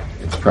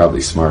it's probably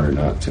smarter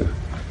not to,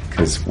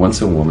 because once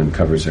a woman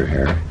covers her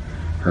hair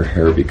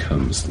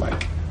becomes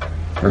like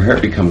her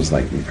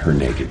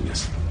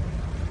nakedness.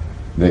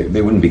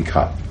 They wouldn't be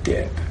caught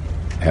dead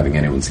having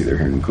anyone see their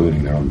hair,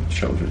 including their own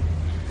children.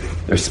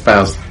 Their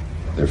spouse,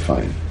 they're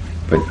fine,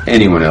 but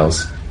anyone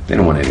else, they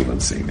don't want anyone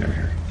seeing their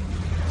hair.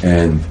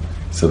 And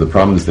so the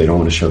problem is they don't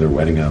want to show their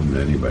wedding album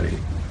to anybody.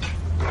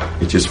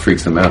 It just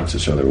freaks them out to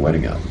show their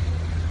wedding album.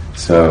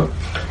 So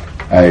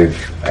our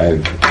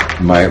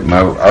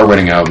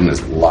wedding album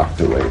is locked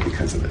away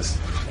because of this,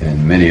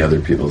 and many other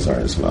people's are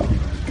as well.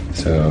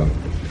 So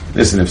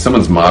listen, if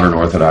someone's modern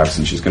Orthodox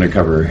and she's going to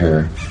cover her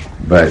hair,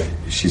 but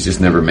she's just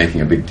never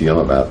making a big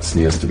deal about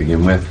sneas to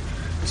begin with,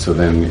 so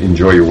then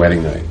enjoy your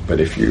wedding night. But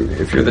if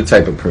you're the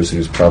type of person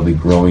who's probably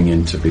growing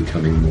into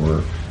becoming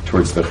more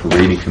towards the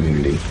Haredi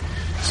community,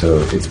 so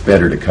it's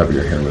better to cover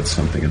your hair with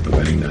something at the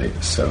wedding night,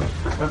 so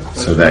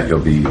that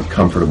you'll be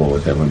comfortable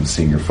with everyone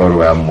seeing your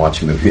photo album,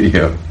 watching the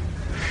video.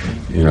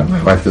 You know,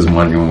 my wife doesn't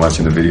want anyone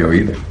watching the video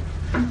either.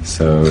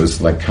 So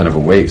it's like kind of a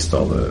waste,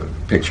 all the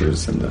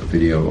pictures and the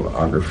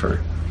videographer.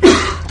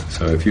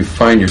 So if you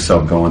find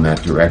yourself going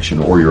that direction,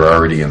 or you're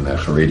already in the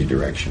Haredi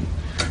direction,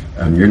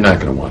 you're not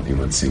going to want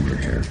anyone seeing your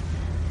hair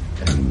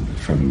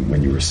from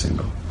when you were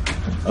single.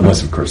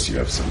 Unless, of course, you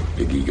have some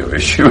big ego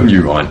issue and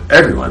you want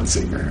everyone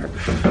seeing your hair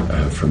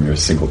from your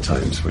single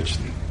times, which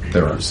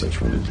there are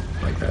such women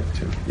like that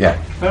too. Yeah.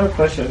 I have a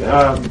question.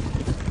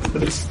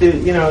 But it's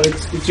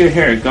your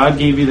hair. God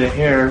gave you the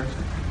hair,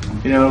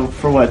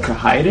 for what? To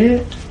hide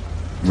it?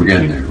 We're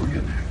getting there.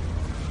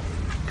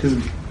 Because,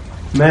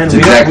 man,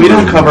 we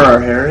don't cover our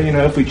hair,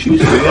 if we choose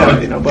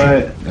to,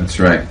 but... That's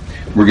right.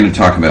 We're going to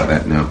talk about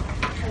that now.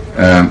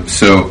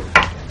 So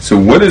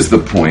what is the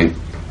point?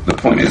 The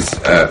point is,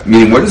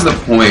 what is the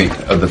point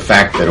of the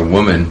fact that a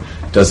woman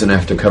doesn't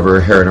have to cover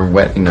her hair on her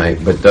wedding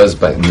night, but does,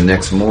 but the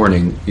next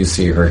morning you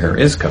see her hair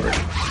is covered?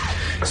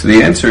 So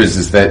the answer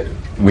is that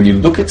when you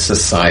look at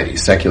society,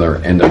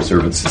 secular and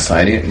observant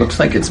society, it looks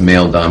like it's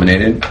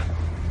male-dominated.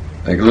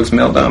 Like, it looks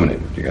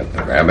male-dominated. You got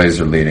the rabbis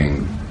are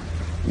leading,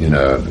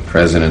 the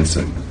president's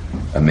a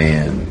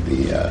man,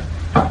 the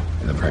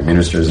prime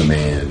minister's a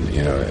man,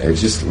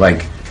 it's just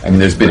like,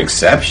 there's been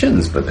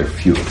exceptions, but there are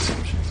few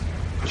exceptions.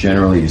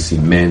 Generally, you see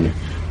men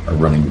are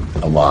running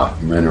a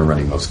lot. Men are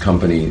running most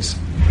companies.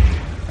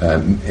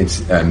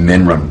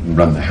 Men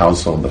run the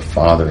household. The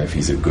father, if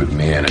he's a good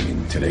man,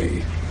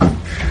 today,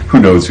 who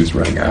knows who's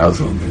running a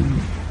household in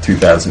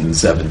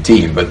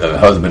 2017? But the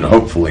husband,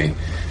 hopefully,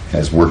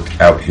 has worked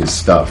out his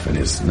stuff and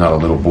is not a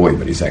little boy,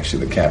 but he's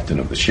actually the captain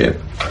of the ship.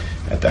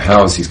 At the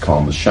house, he's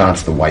calling the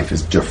shots. The wife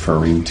is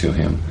deferring to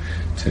him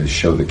to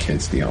show the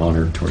kids the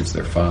honor towards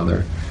their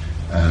father.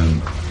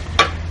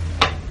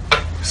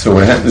 So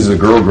what happens is a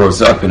girl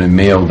grows up in a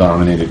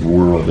male-dominated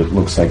world. It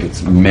looks like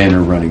it's men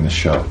are running the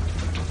show.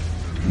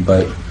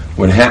 But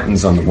what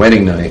happens on the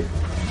wedding night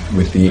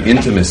with the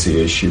intimacy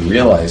is she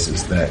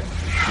realizes that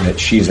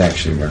she's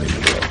actually running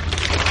the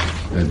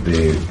world.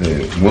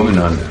 The woman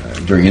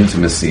during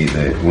intimacy,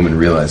 the woman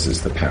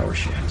realizes the power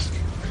she has.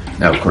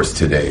 Now, of course,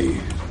 today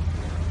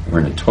we're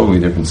in a totally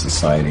different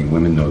society.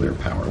 Women know their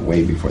power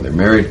way before they're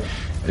married,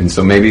 and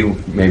so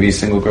maybe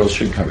single girls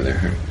should cover their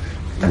hair.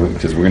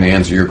 Because we're going to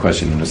answer your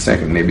question in a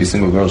second. Maybe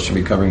single girls should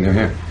be covering their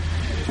hair.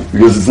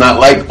 Because it's not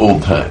like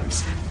old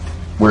times,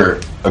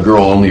 where a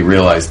girl only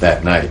realized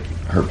that night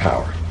her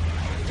power.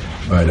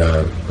 But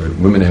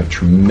women have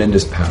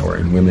tremendous power,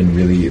 and women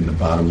really, in the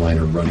bottom line,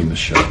 are running the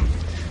show.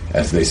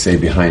 As they say,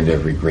 behind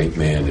every great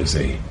man is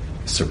a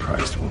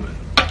surprised woman.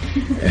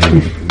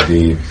 And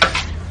the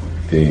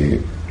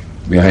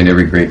behind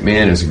every great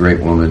man is a great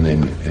woman,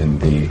 and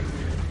the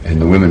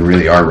women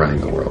really are running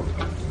the world.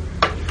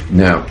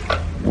 Now,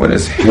 what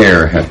does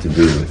hair have to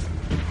do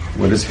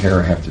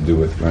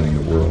with running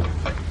the world?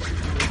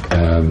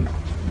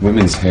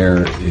 Women's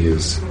hair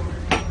is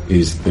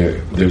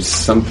there's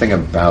something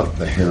about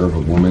the hair of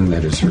a woman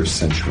that is her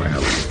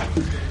sensuality.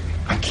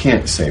 I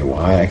can't say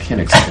why, I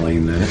can't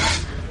explain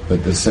that,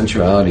 but the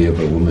sensuality of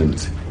a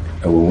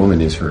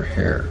woman is her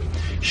hair.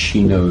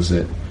 She knows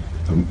it.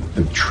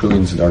 The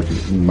trillions of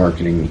dollars in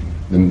marketing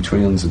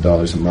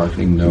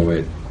know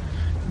it.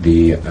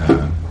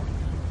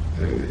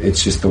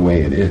 It's just the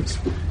way it is.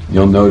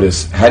 You'll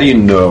notice. How do you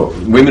know?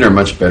 Women are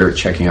much better at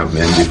checking out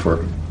men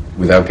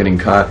without getting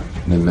caught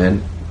than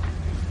men.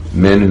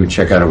 Men who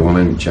check out a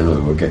woman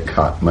generally will get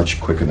caught much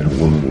quicker than a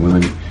woman.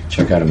 Women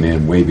check out a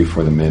man way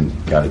before the men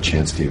got a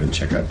chance to even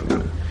check out the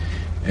woman.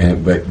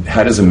 But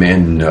how does a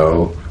man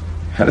know?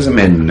 How does a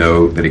man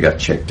know that he got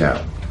checked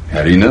out?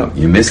 How do you know?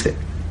 You missed it.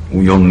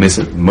 You'll miss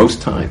it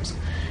most times.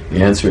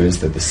 The answer is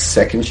that the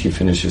second she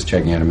finishes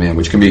checking out a man,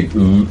 which can be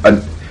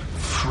a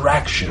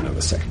fraction of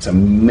a second, it's a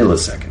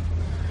millisecond,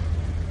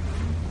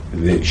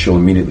 she'll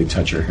immediately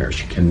touch her hair.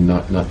 She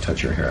cannot not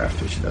touch her hair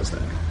after she does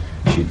that.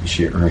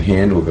 Her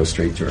hand will go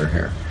straight to her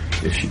hair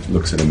if she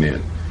looks at a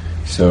man.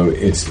 So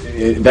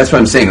that's what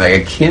I'm saying. Like,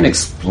 I can't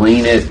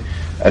explain it.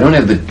 I don't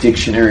have the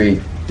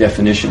dictionary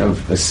definition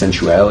of the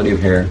sensuality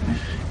of hair,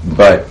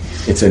 but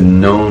it's a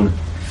known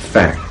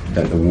fact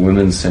that the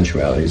woman's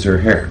sensuality is her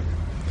hair.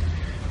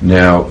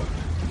 Now,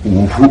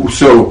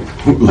 so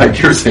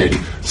like you're saying,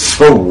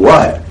 so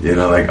what?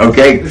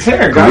 Okay,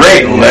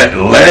 great.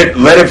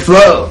 Let it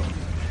flow.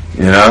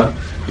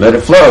 Let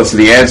it flow. So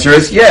the answer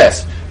is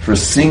yes. For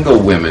single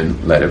women,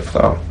 let it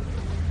flow.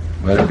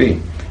 Let it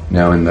be.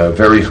 Now, in the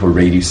very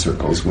Haredi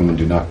circles, women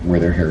do not wear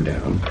their hair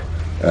down.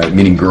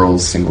 Meaning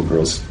single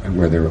girls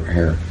wear their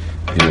hair.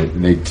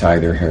 They tie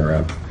their hair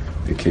up.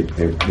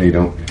 They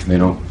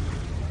don't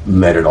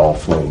let it all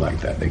flow like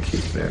that. They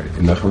keep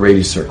in the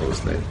Haredi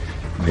circles.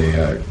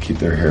 They keep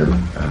their hair.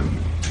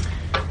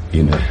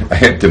 I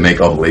have to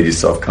make all the ladies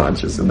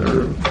self-conscious in the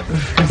room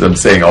because I'm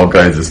saying all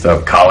kinds of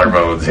stuff.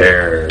 Collarbones,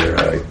 hair.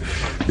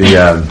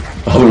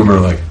 All of them are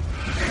like,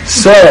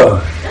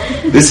 so,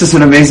 this is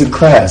an amazing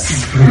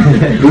class.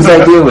 Whose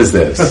idea was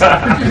this?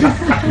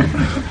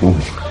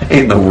 What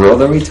in the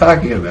world are we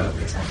talking about?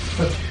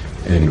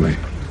 Anyway,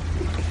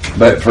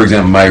 but for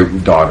example, my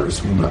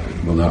daughters will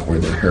not wear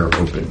their hair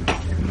open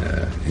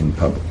in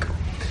public.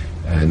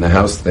 In the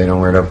house, they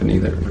don't wear it open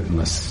either,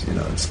 unless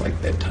it's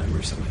like bedtime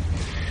or something.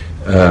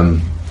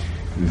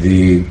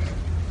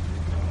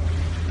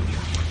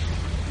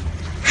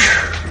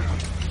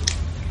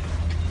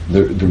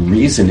 The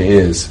reason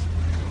is,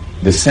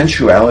 the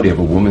sensuality of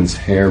a woman's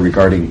hair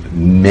regarding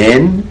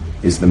men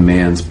is the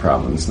man's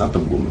problem. It's not the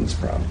woman's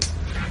problem.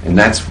 And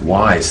that's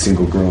why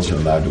single girls are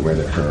allowed to wear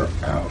their hair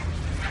out.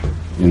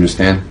 You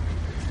understand?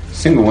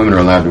 Single women are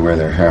allowed to wear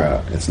their hair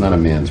out. It's not a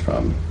man's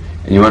problem.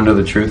 And you want to know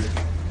the truth?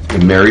 A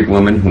married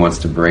woman who wants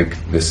to break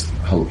this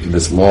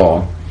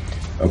law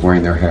of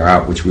wearing their hair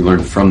out, which we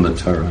learned from the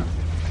Torah,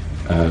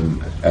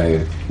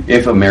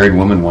 if a married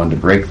woman wanted to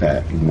break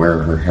that and wear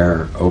her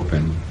hair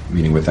open,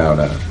 meaning without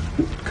a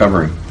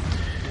covering,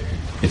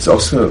 it's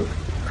also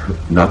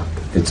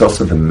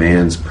the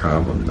man's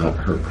problem, not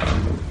her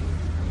problem.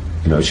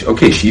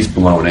 She's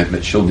blown it,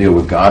 but she'll deal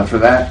with God for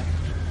that.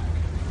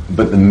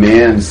 But the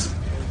man's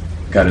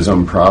got his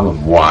own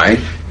problem. Why?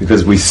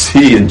 Because we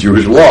see in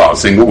Jewish law,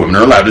 single women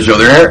are allowed to show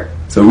their hair.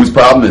 So whose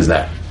problem is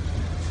that?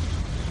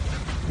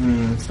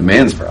 It's the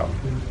man's problem.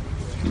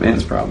 It's the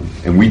man's problem.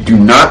 And we do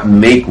not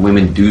make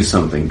women do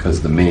something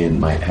because the man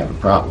might have a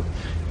problem.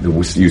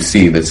 You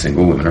see that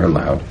single women are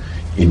allowed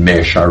in Mea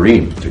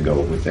Sharim to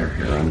go with their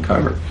hair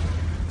uncovered.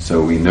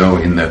 So we know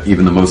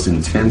even the most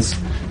intense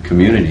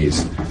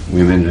communities,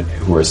 women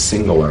who are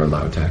single are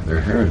allowed to have their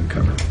hair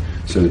uncovered.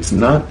 So it's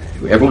not,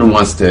 everyone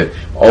wants to,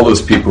 all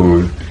those people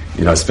who,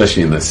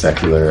 especially in the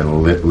secular and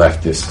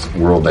leftist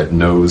world that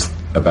knows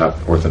about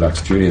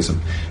Orthodox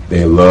Judaism,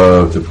 they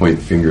love to point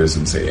fingers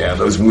and say, yeah,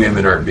 those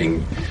women are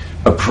being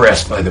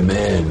oppressed by the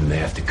men and they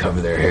have to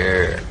cover their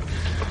hair.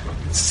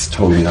 It's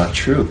totally not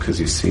true, because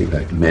you see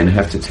that men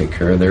have to take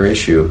care of their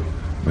issue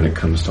when it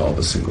comes to all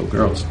the single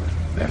girls.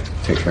 They have to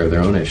take care of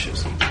their own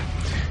issues.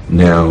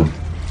 Now,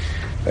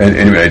 and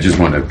anyway, I just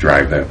want to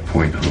drive that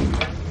point home.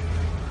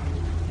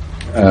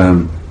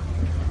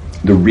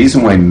 The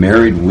reason why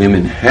married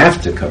women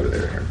have to cover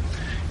their hair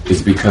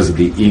is because of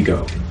the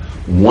ego.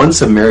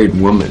 Once a married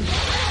woman,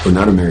 or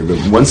not a married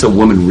woman, once a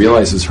woman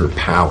realizes her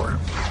power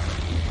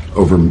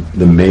over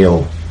the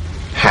male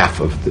half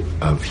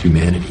of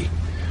humanity,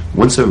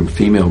 once a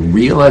female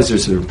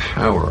realizes her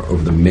power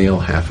over the male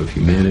half of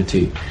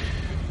humanity,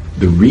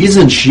 the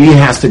reason she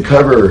has to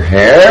cover her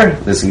hair,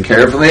 listen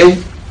carefully,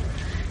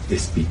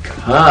 is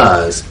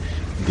because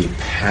the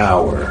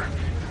power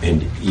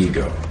and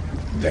ego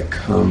that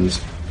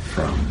comes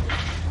from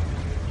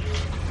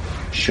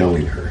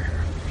showing her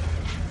hair.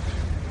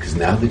 Because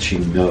Because now that she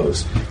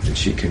knows that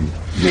she can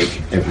make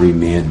every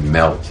man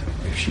melt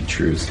if she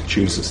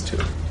chooses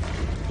to.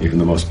 Even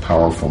the most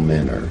powerful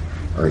men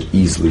are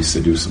easily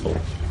seducible.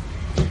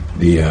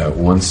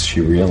 Once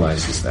she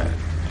realizes that,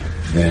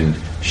 then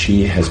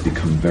she has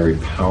become very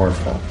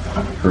powerful.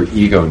 Her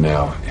ego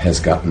now has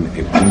gotten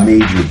a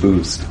major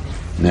boost.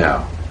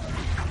 Now,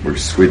 we're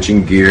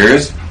switching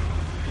gears.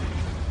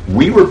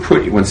 We were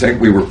put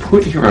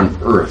here on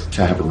earth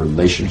to have a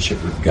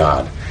relationship with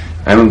God.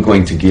 I'm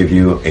going to give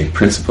you a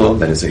principle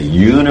that is a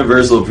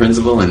universal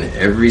principle in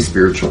every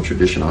spiritual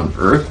tradition on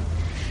earth,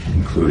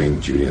 including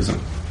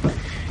Judaism.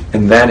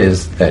 And that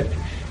is that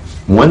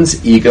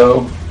one's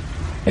ego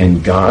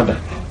and God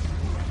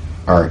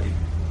are,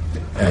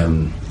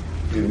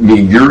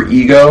 your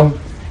ego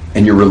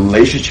and your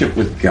relationship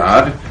with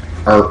God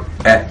are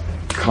at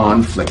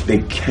conflict.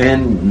 They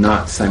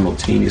cannot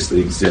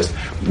simultaneously exist.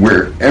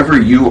 Wherever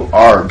you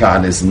are,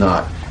 God is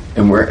not.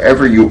 And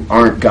wherever you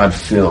aren't, God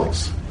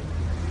fills.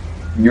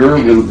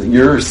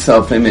 Your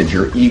self-image,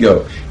 your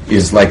ego,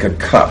 is like a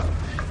cup.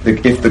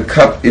 If the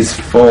cup is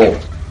full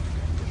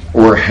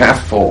or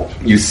half full,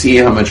 you see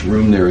how much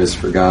room there is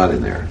for God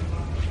in there.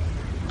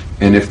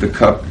 And if the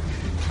cup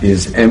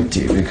is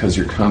empty because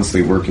you're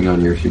constantly working on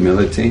your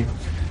humility,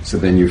 so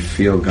then you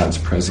feel God's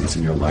presence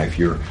in your life.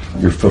 You're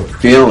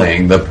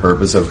fulfilling the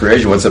purpose of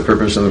creation. What's the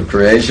purpose of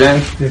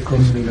creation?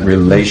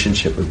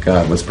 Relationship with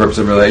God. What's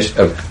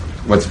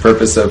the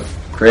purpose of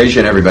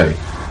creation, everybody?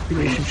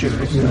 Relationship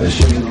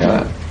with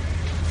God.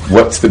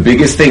 What's the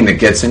biggest thing that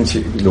gets into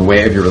the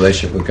way of your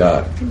relationship with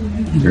God?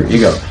 Your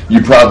ego.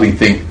 You probably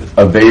think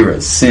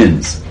averas,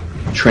 sins,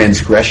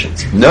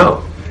 transgressions.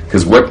 No.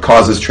 Because what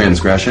causes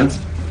transgressions?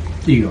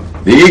 The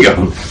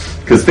ego.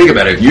 Because think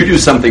about it. If you do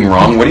something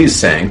wrong, what are you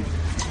saying?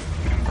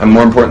 I'm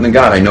more important than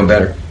God. I know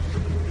better.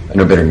 I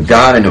know better than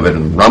God. I know better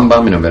than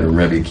Rambam. I know better than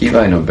Rebbe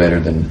Akiva. I know better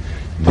than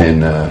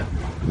the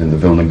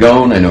Vilna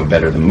Gaon. I know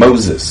better than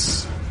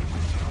Moses.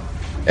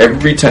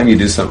 Every time you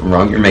do something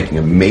wrong, you're making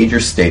a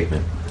major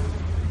statement.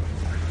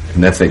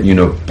 And that's that you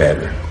know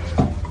better.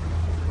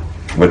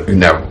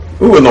 Now,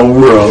 who in the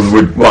world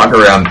would walk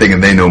around thinking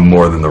they know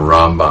more than the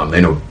Rambam? They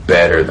know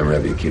better than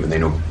Rebbe Akiva. They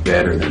know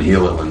better than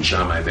Hillel and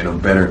Shammai. They know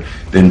better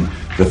than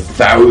the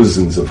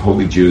thousands of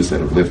holy Jews that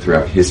have lived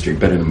throughout history,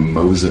 better than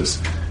Moses,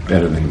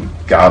 better than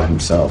God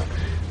himself.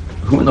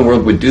 Who in the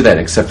world would do that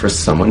except for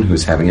someone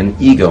who's having an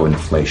ego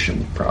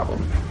inflation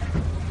problem?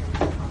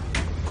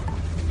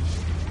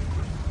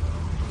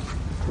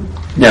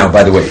 Now,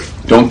 by the way,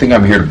 don't think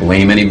I'm here to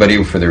blame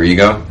anybody for their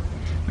ego,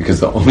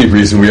 because the only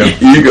reason we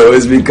have ego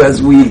is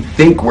because we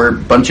think we're a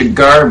bunch of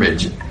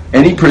garbage.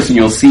 Any person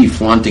you'll see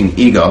flaunting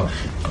ego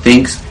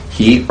thinks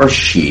he or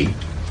she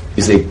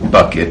is a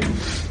bucket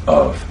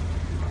of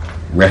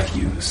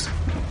refuse.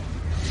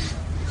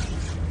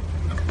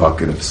 A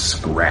bucket of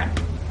scrap.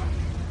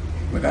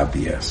 Without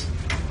the S.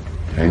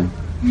 Okay?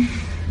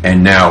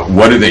 And now,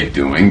 what are they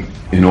doing?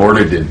 In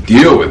order to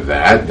deal with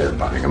that, they're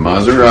buying a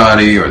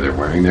Maserati, or they're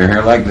wearing their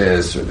hair like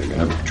this, or they're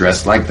going to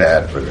dress like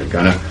that, or they're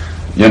going to...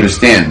 You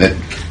understand that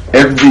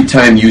every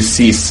time you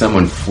see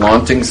someone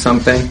flaunting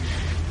something,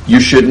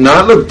 you should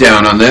not look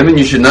down on them, and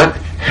you should not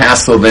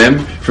hassle them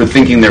for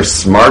thinking they're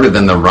smarter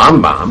than the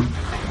Rambam.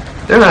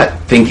 They're not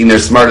thinking they're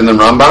smarter than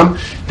Rambam.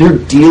 They're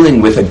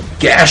dealing with a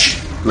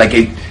gash, like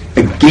a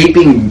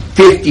gaping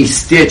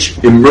 50-stitch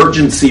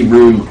emergency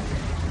room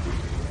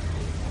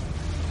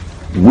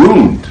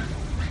wound.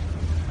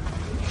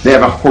 They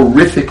have a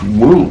horrific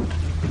wound.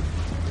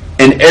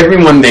 And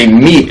everyone they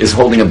meet is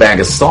holding a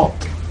bag of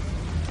salt.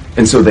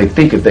 And so they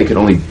think if they could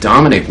only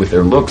dominate with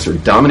their looks, or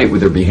dominate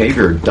with their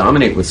behavior, or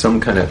dominate with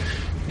some kind of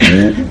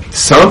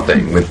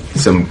something, with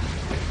some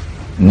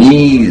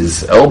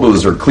knees,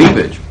 elbows, or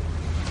cleavage,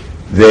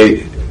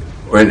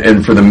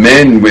 and for the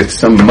men with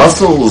some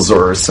muscles,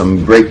 or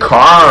some great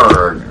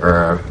car,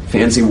 or a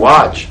fancy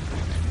watch,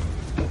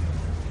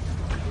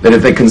 that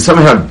if they can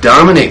somehow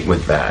dominate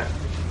with that,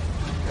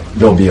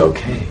 they'll be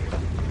okay.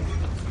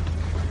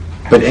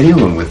 But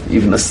anyone with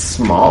even the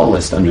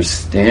smallest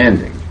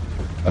understanding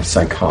of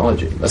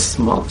psychology, the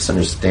smallest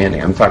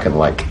understanding, I'm talking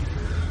like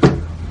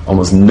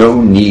almost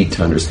no need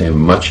to understand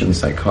much in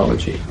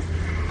psychology,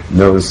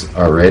 knows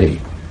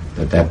already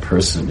that that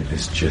person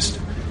is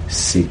just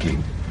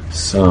seeking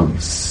some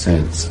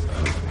sense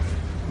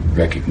of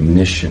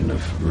recognition, of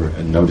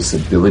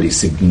noticeability,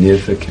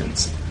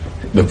 significance.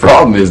 The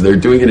problem is they're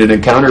doing it in a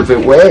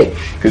counterfeit way.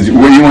 Because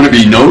what do you want to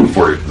be known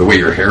for? The way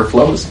your hair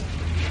flows?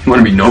 You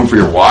want to be known for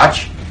your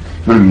watch?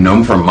 You want to be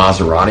known for a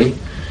Maserati?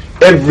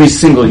 Every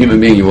single human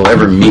being you will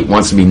ever meet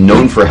wants to be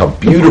known for how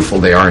beautiful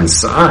they are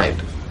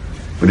inside.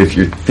 But if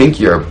you're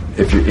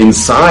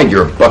inside,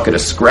 you're a bucket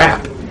of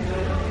scrap.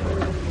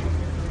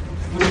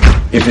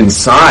 If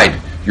inside,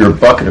 you're a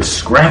bucket of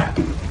scrap.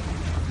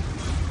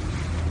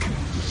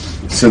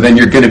 So then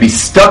you're going to be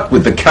stuck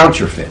with the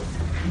counterfeit.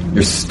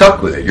 You're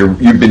stuck with it.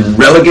 You've been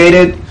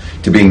relegated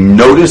to being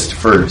noticed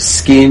for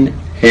skin,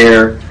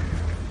 hair,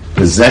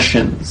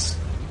 possessions,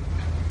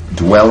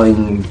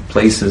 dwelling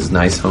places,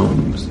 nice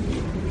homes.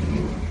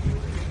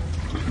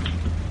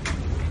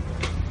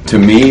 to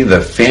me, the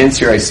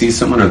fancier I see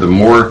someone, or the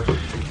more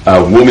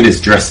a woman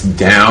is dressed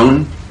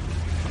down,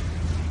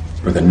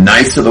 or the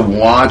nicer the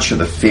watch, or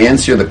the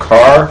fancier the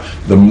car,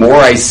 the more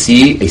I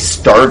see a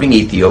starving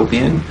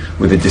Ethiopian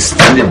with a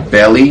distended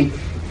belly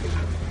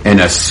and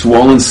a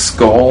swollen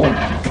skull,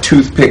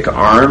 toothpick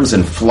arms,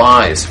 and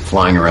flies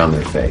flying around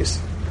their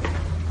face.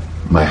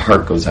 My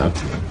heart goes out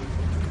to them.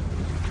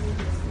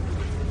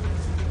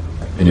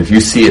 And if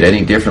you see it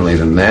any differently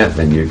than that,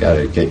 then you've got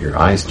to get your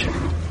eyes checked.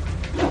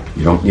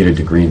 You don't need a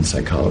degree in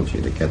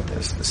psychology to get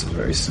this. This is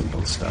very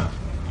simple stuff.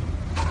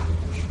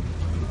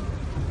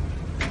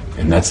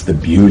 And that's the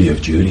beauty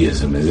of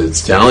Judaism, is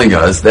it's telling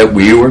us that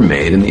we were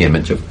made in the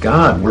image of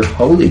God. We're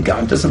holy.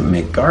 God doesn't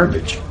make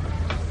garbage.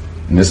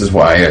 And this is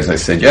why, as I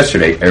said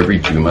yesterday, every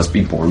Jew must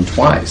be born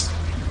twice.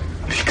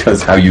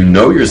 Because how you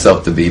know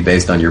yourself to be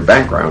based on your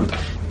background.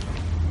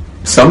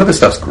 Some of the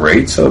stuff's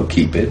great, so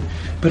keep it.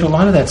 But a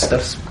lot of that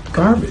stuff's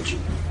garbage.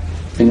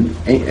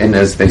 And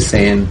as they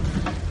say in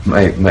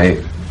my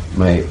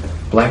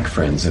black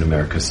friends in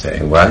America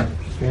say, what?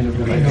 Ain't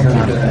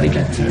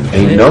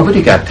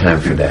nobody got time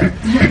for that.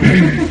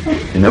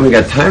 And nobody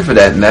got time for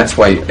that, and that's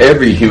why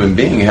every human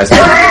being has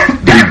to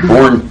be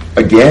born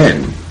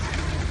again.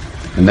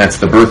 And that's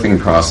the birthing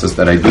process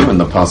that I do in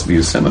the Possible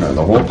Youth Seminar.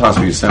 The whole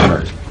Possible Youth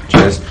Seminar is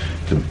just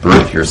to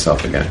birth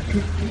yourself again.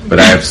 But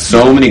I have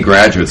so many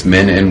graduates,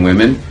 men and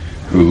women,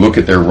 who look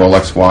at their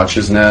Rolex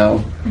watches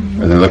now,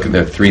 or they look at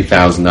their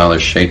 $3,000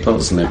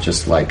 shekels, and they're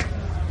just like,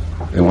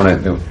 they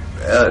want to,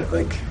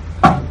 like,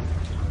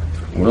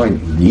 what do I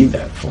need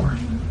that for? I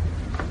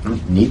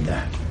don't need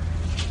that.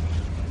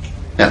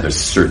 Now, there's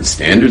certain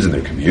standards in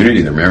their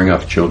community. They're marrying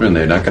off children.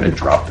 They're not going to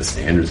drop the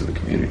standards of the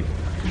community.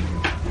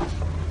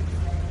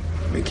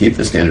 They keep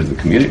the standards of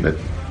the community, but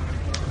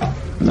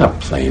I'm not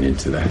playing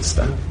into that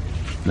stuff.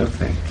 No,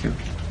 thank you.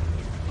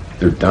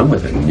 They're done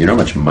with it. And you know how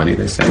much money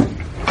they save?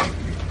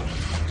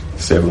 They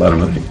save a lot of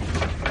money.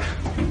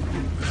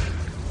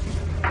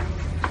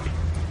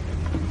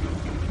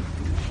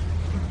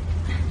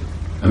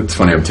 It's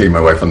funny, I'm taking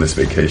my wife on this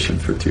vacation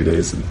for 2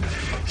 days, and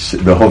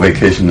the whole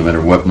vacation, no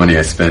matter what money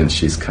I spend,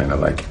 she's kind of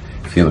like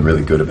feeling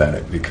really good about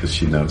it, because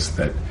she knows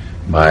that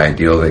my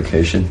ideal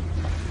vacation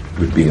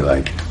would be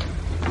like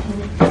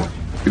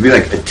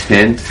a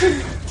tent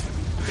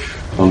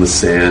on the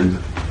sand,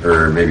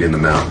 or maybe in the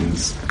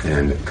mountains,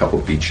 and a couple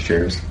beach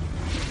chairs,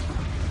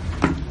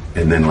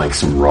 and then like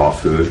some raw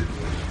food,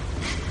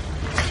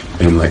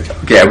 and like,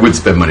 okay, I would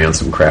spend money on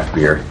some craft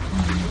beer.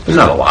 There's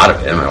not a lot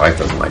of it. My wife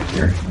doesn't like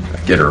beer.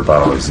 Get her a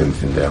bottle of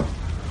Zinfandel,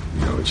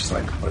 which is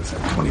like, what's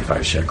that,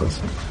 25 shekels.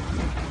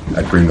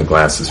 I'd bring the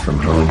glasses from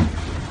home,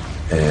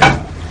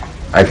 and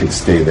I could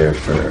stay there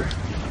for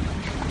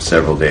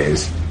several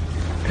days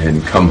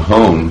and come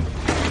home,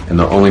 and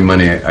the only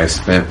money I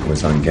spent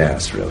was on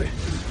gas, really,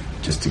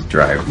 just to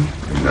drive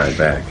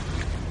back.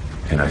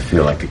 And I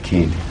feel like a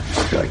king.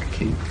 I feel like a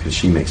king, because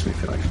she makes me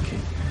feel like a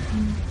king.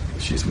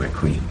 She's my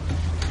queen.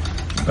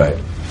 But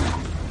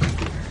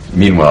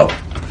meanwhile,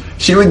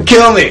 she would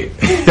kill me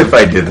if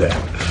I did that.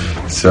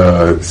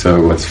 So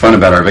what's fun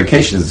about our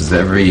vacations is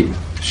every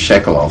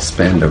shekel I'll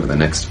spend over the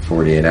next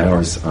 48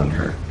 hours on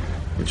her,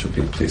 which will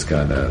be, please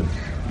God, a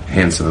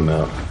handsome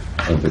amount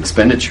of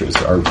expenditures,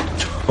 are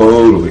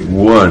totally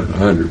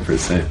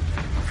 100%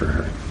 for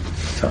her,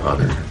 to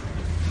honor her.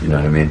 You know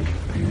what I mean?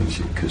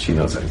 Because she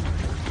knows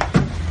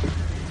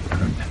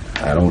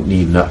I don't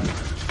need nothing.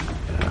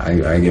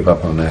 I gave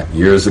up on that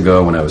years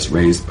ago when I was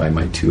raised by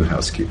my 2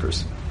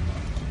 housekeepers,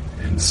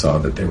 and saw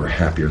that they were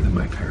happier than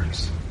my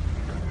parents.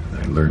 And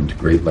I learned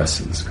great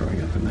lessons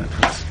growing up in that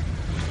house.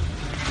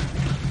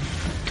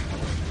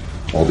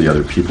 All the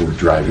other people were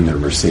driving their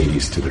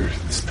Mercedes to their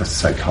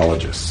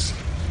psychologists,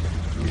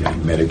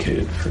 getting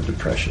medicated for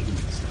depression.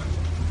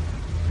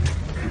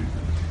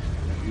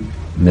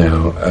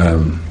 Now,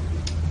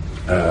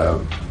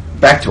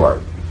 back to our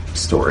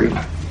story,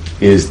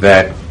 is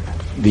that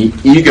the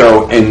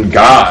ego and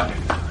God,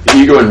 the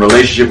ego and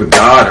relationship with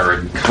God are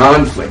in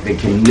conflict. They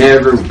can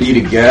never be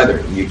together.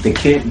 They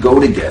can't go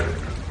together.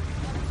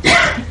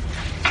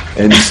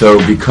 And so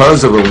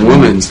because of a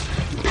woman's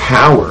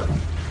power,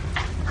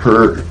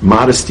 her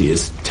modesty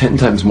is 10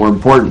 times more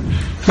important.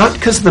 Not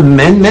because of the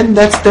men,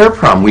 that's their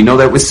problem. We know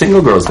that with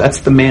single girls.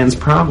 That's the man's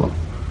problem.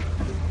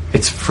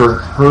 It's for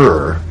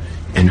her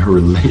and her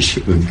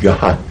relationship with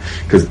God.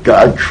 Because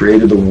God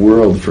created the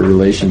world for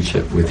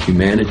relationship with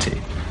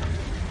humanity.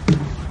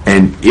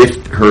 And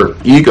if her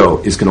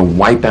ego is going to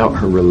wipe out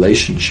her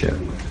relationship,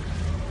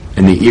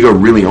 and the ego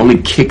really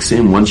only kicks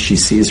in once she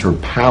sees her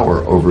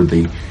power over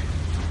the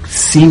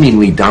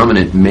seemingly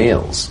dominant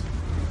males,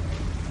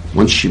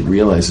 once she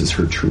realizes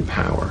her true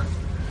power,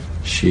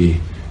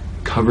 she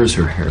covers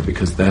her hair,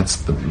 because that's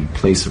the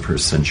place of her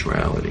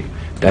sensuality.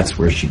 That's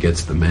where she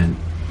gets the men.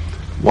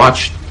 I'm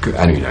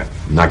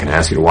not going to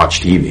ask you to watch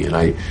TV, and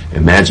I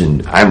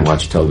imagine I haven't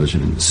watched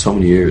television in so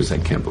many years, I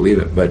can't believe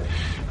it, but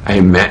I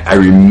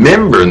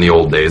remember in the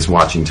old days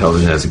watching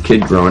television as a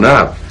kid growing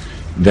up,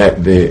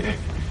 I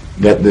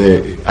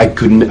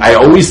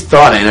always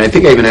thought, and I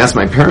think I even asked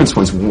my parents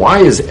once, why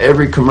is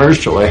every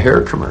commercial a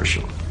hair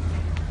commercial?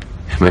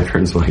 my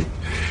friends were like,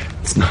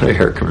 it's not a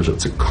hair commercial,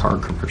 it's a car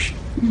commercial.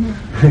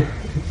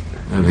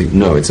 I'm like,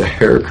 no, it's a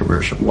hair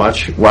commercial.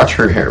 Watch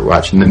her hair.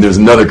 Watch, and then there's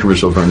another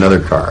commercial for another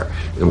car.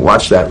 And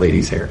watch that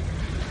lady's hair.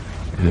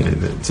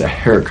 And it's a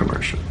hair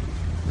commercial.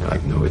 They're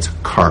like, no, it's a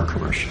car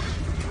commercial.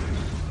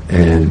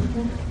 And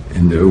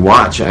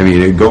watch. I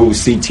mean, go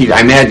see TV. I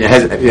imagine,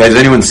 has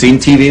anyone seen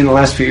TV in the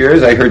last few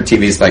years? I heard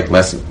TV is like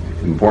less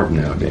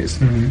important nowadays.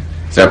 Mm-hmm.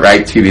 Is that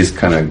right? TV's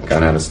kind of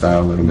gone out of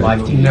style a little bit. Live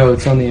TV. No,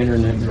 it's on the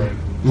internet.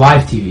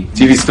 Live TV.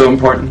 TV's still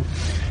important.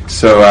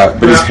 So,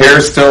 but is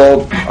hair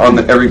still on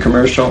every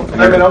commercial?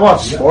 I mean, I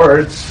watch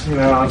sports. You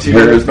know, on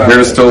TV.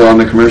 Hair still on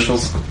the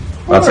commercials.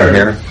 Lots of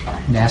hair.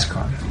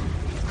 NASCAR.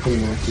 So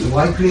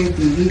why create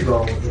the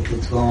ego if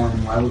it's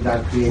going? Why would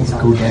God create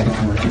something that's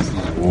going with us?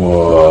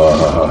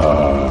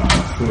 Whoa.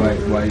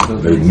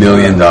 The $1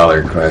 million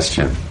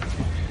question.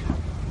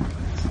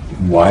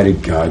 Why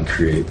did God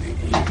create the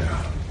ego?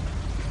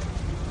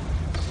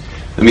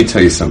 Let me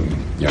tell you something,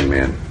 young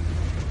man.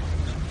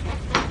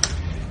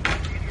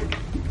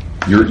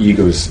 Your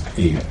ego's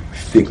a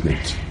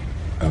figment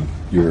of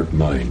your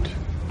mind.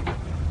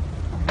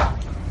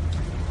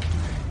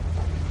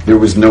 There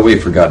was no way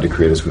for God to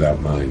create us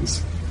without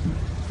minds.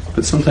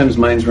 But sometimes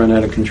minds run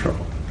out of control.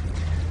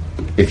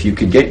 If you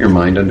could get your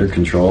mind under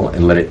control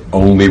and let it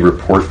only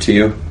report to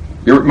you,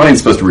 your mind's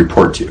supposed to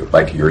report to you.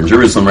 Like, you're in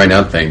Jerusalem right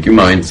now, thank you,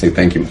 mind. Say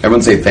thank you.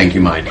 Everyone say thank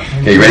you, mind.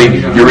 Okay, you ready?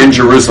 You're in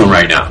Jerusalem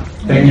right now.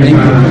 Thank you.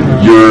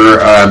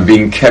 You're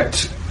being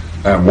kept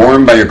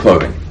warm by your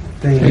clothing.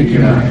 Thank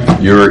you.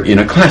 You're in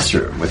a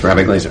classroom with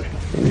Rabbi Glazer.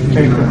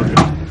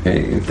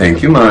 Okay,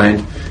 thank you,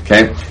 mind.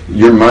 Okay,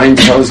 your mind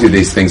tells you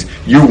these things.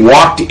 You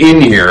walked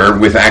in here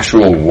with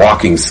actual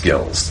walking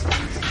skills.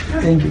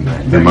 Thank you,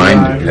 man. Your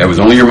mind, that was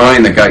only your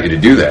mind that got you to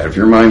do that. If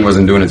your mind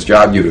wasn't doing its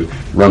job, you'd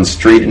run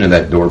straight into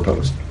that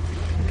doorpost.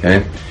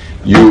 Okay,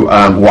 you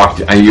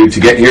to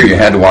get here, you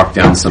had to walk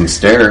down some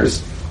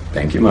stairs.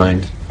 Thank you,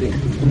 mind.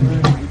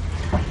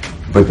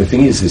 But the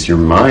thing is your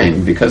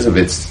mind, because of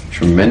its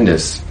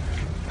tremendous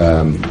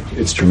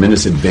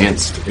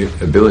advanced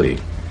ability,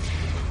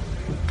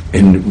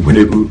 and when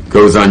it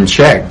goes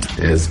unchecked,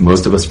 as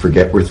most of us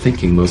forget we're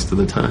thinking most of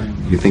the time.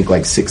 You think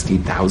like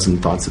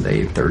 60,000 thoughts a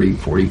day, 30,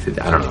 40,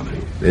 50, I don't know.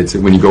 It's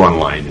when you go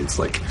online, it's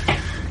a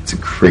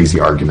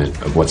crazy argument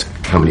of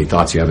how many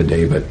thoughts you have a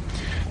day, but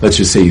let's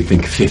just say you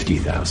think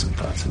 50,000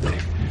 thoughts a day.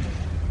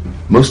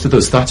 Most of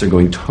those thoughts are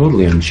going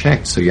totally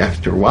unchecked, so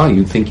after a while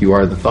you think you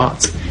are the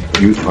thoughts.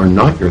 You are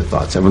not your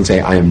thoughts. Everyone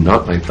say, I am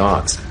not my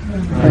thoughts.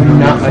 I am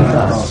not my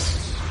thoughts.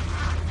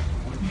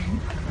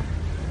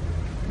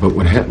 But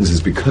what happens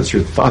is because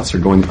your thoughts are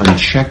going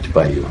unchecked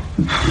by you,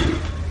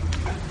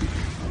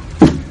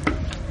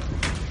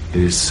 it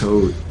is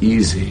so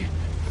easy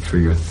for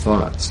your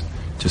thoughts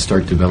to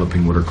start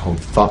developing what are called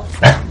thought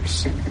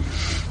forms.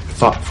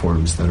 Thought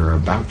forms that are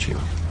about you.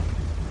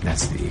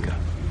 That's the ego.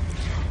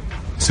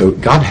 So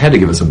God had to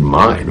give us a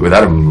mind.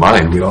 Without a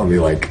mind, we'd all be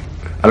like,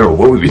 I don't know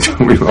what we'd be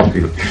doing.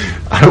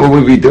 I don't know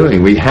what we'd be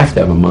doing. We have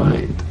to have a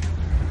mind.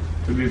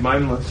 We'd be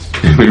mindless.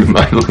 We'd be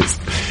mindless.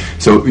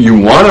 So you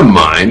want a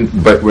mind,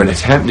 but what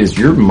has happened is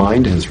your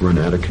mind has run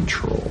out of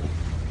control.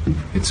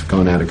 It's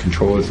gone out of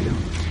control with you.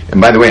 And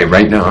by the way,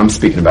 right now I'm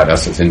speaking about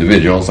us as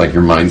individuals, like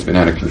your mind's been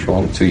out of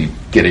control until you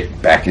get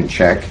it back in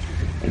check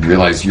and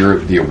realize you're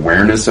the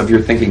awareness of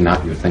your thinking,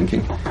 not your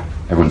thinking.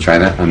 Everyone try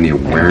that? I'm the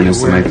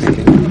awareness of my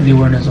thinking. The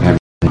awareness of my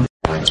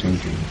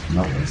thinking.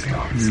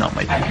 not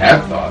my I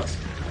have thoughts,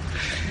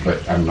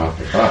 but I'm not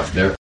the thoughts.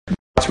 Their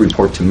thoughts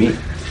report to me.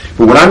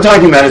 But what I'm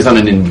talking about is on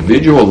an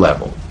individual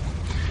level.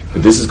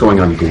 But this is going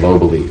on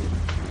globally.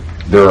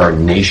 There are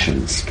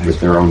nations with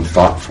their own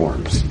thought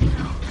forms.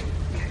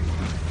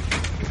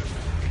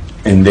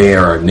 And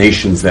there are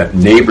nations that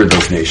neighbor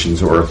those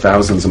nations or are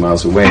thousands of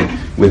miles away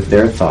with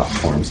their thought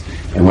forms.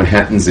 And what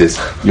happens is,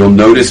 you'll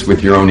notice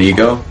with your own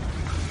ego,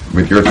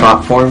 with your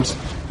thought forms,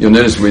 you'll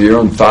notice with your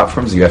own thought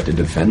forms, you have to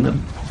defend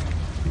them.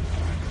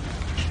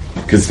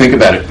 Because think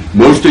about it,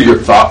 most of your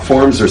thought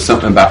forms are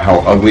something about how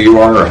ugly you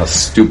are, or how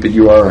stupid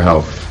you are, or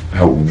how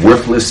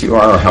worthless you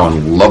are, or how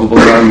unlovable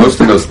you are. Most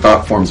of those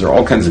thought forms are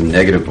all kinds of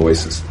negative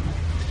voices.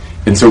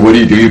 And so what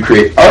do? You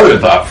create other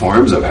thought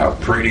forms of how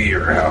pretty,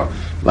 or how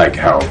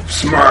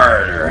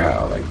smart, or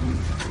how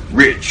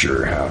rich,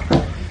 or how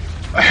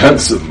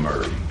handsome,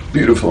 or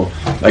beautiful.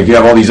 Like you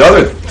have all these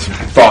other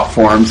thought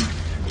forms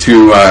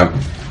to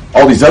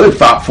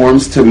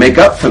make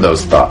up for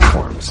those thought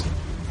forms.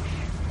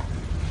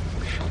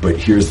 But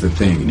here's the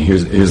thing, and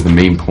here's the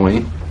main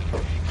point,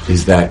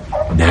 is that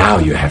now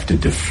you have to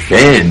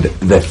defend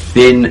the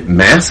thin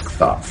mask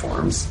thought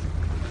forms.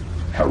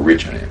 How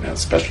rich I am, how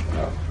special,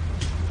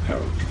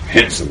 how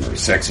handsome or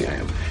sexy I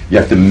am. You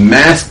have to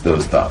mask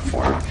those thought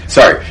forms.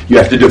 You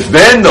have to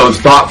defend those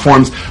thought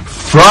forms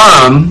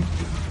from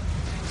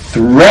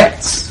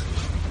threats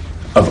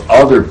of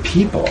other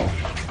people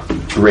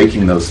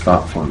breaking those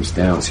thought forms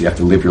down. So you have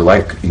to live your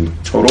life in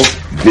total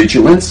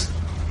vigilance,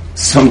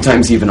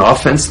 sometimes even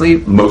offensively,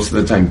 most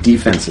of the time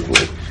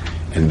defensively.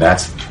 And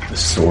that's the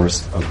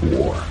source of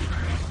war.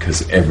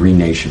 because every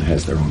nation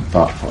has their own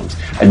thought forms.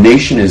 A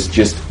nation is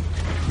just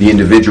the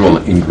individual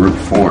in group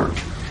form.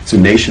 So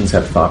nations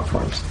have thought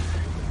forms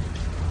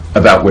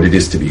about what it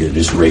is to be an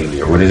Israeli,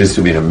 or what it is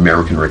to be an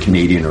American, or a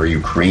Canadian, or a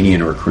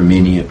Ukrainian, or a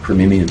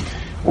Crimean,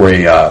 or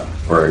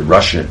a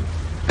Russian.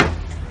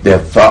 They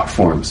have thought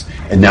forms,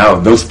 and now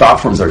those thought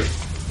forms are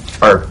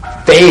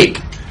fake,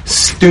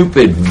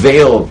 stupid,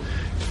 veiled,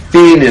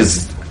 thin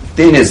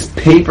as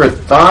paper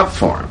thought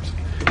forms.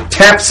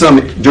 Tap some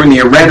during the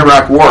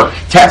Iran-Iraq war.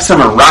 Tap some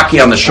Iraqi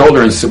on the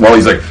shoulder and while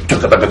he's like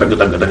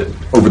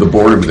over the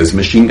border with his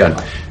machine gun,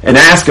 and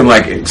ask him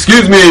like,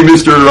 "Excuse me,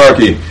 Mr.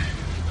 Iraqi,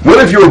 what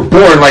if you were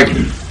born like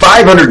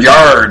 500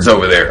 yards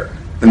over there,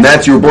 and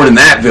you were born in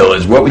that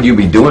village? What would you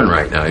be doing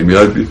right now?" He'd be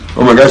like,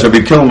 "Oh my gosh, I'd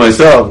be killing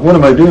myself. What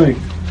am I doing?"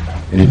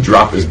 And he'd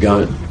drop his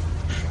gun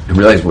and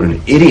realize what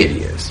an idiot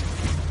he is.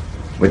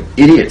 What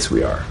idiots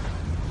we are.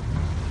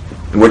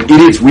 And what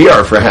idiots we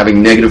are for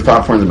having negative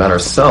thought forms about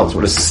ourselves.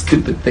 What a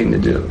stupid thing to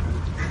do.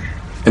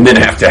 And then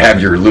have to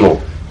have your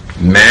little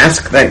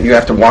mask that you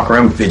have to walk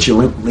around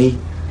vigilantly,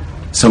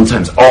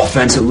 sometimes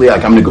offensively,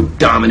 like I'm going to go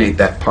dominate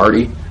that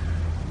party,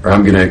 or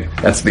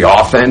that's the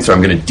offense, or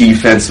I'm going to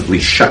defensively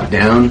shut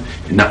down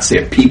and not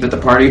say a peep at the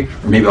party,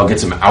 or maybe I'll get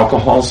some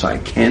alcohol so I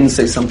can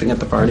say something at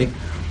the party.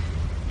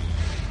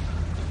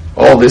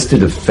 All this to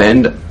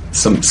defend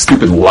some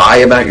stupid lie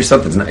about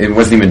yourself it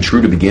wasn't even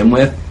true to begin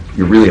with.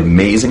 You're really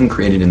amazing,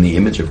 created in the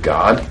image of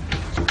God.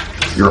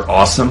 You're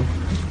awesome.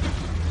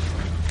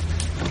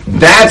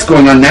 That's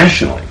going on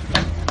nationally.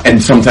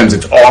 And sometimes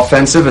it's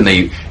offensive,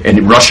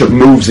 and Russia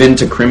moves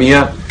into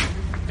Crimea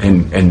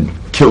and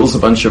kills a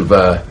bunch of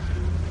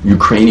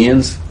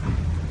Ukrainians.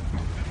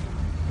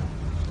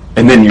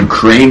 And then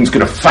Ukraine's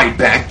going to fight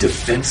back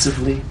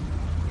defensively.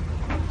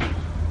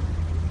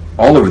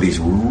 All over these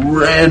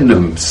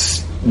random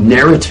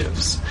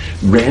narratives,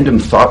 random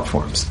thought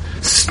forms,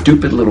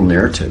 stupid little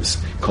narratives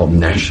called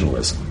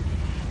nationalism.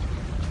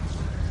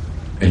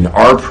 And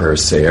our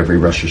prayers say every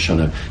Rosh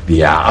Hashanah,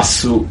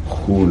 V'ya'asu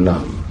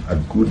chulam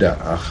aguda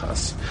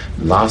achas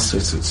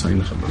lasos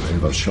etzoincha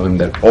b'levav, showing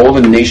that all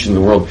the nations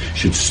in the world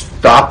should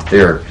stop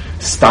their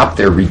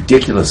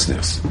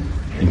ridiculousness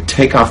and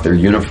take off their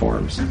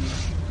uniforms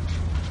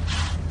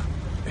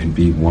and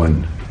be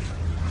one.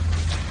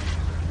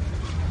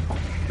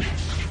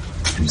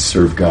 And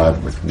serve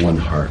God with one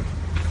heart.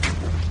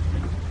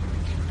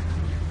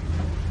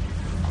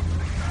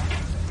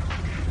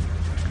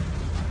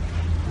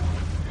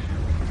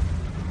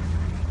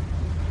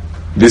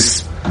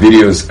 This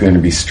video is going to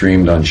be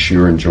streamed on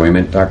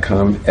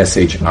shiurenjoyment.com,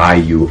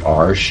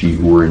 SHIUR,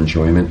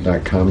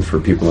 shiurenjoyment.com, for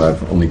people who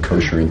have only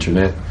kosher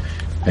internet.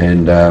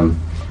 And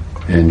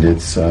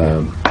it's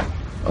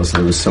also,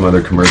 there was some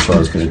other commercial I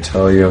was going to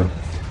tell you.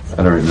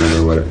 I don't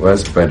remember what it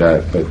was, but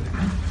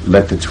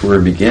let the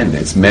tour begin.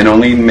 It's men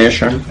only in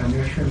Meshach.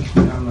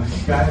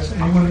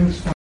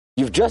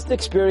 You've just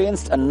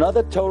experienced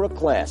another Torah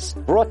class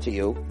brought to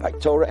you by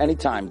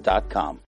TorahAnytime.com.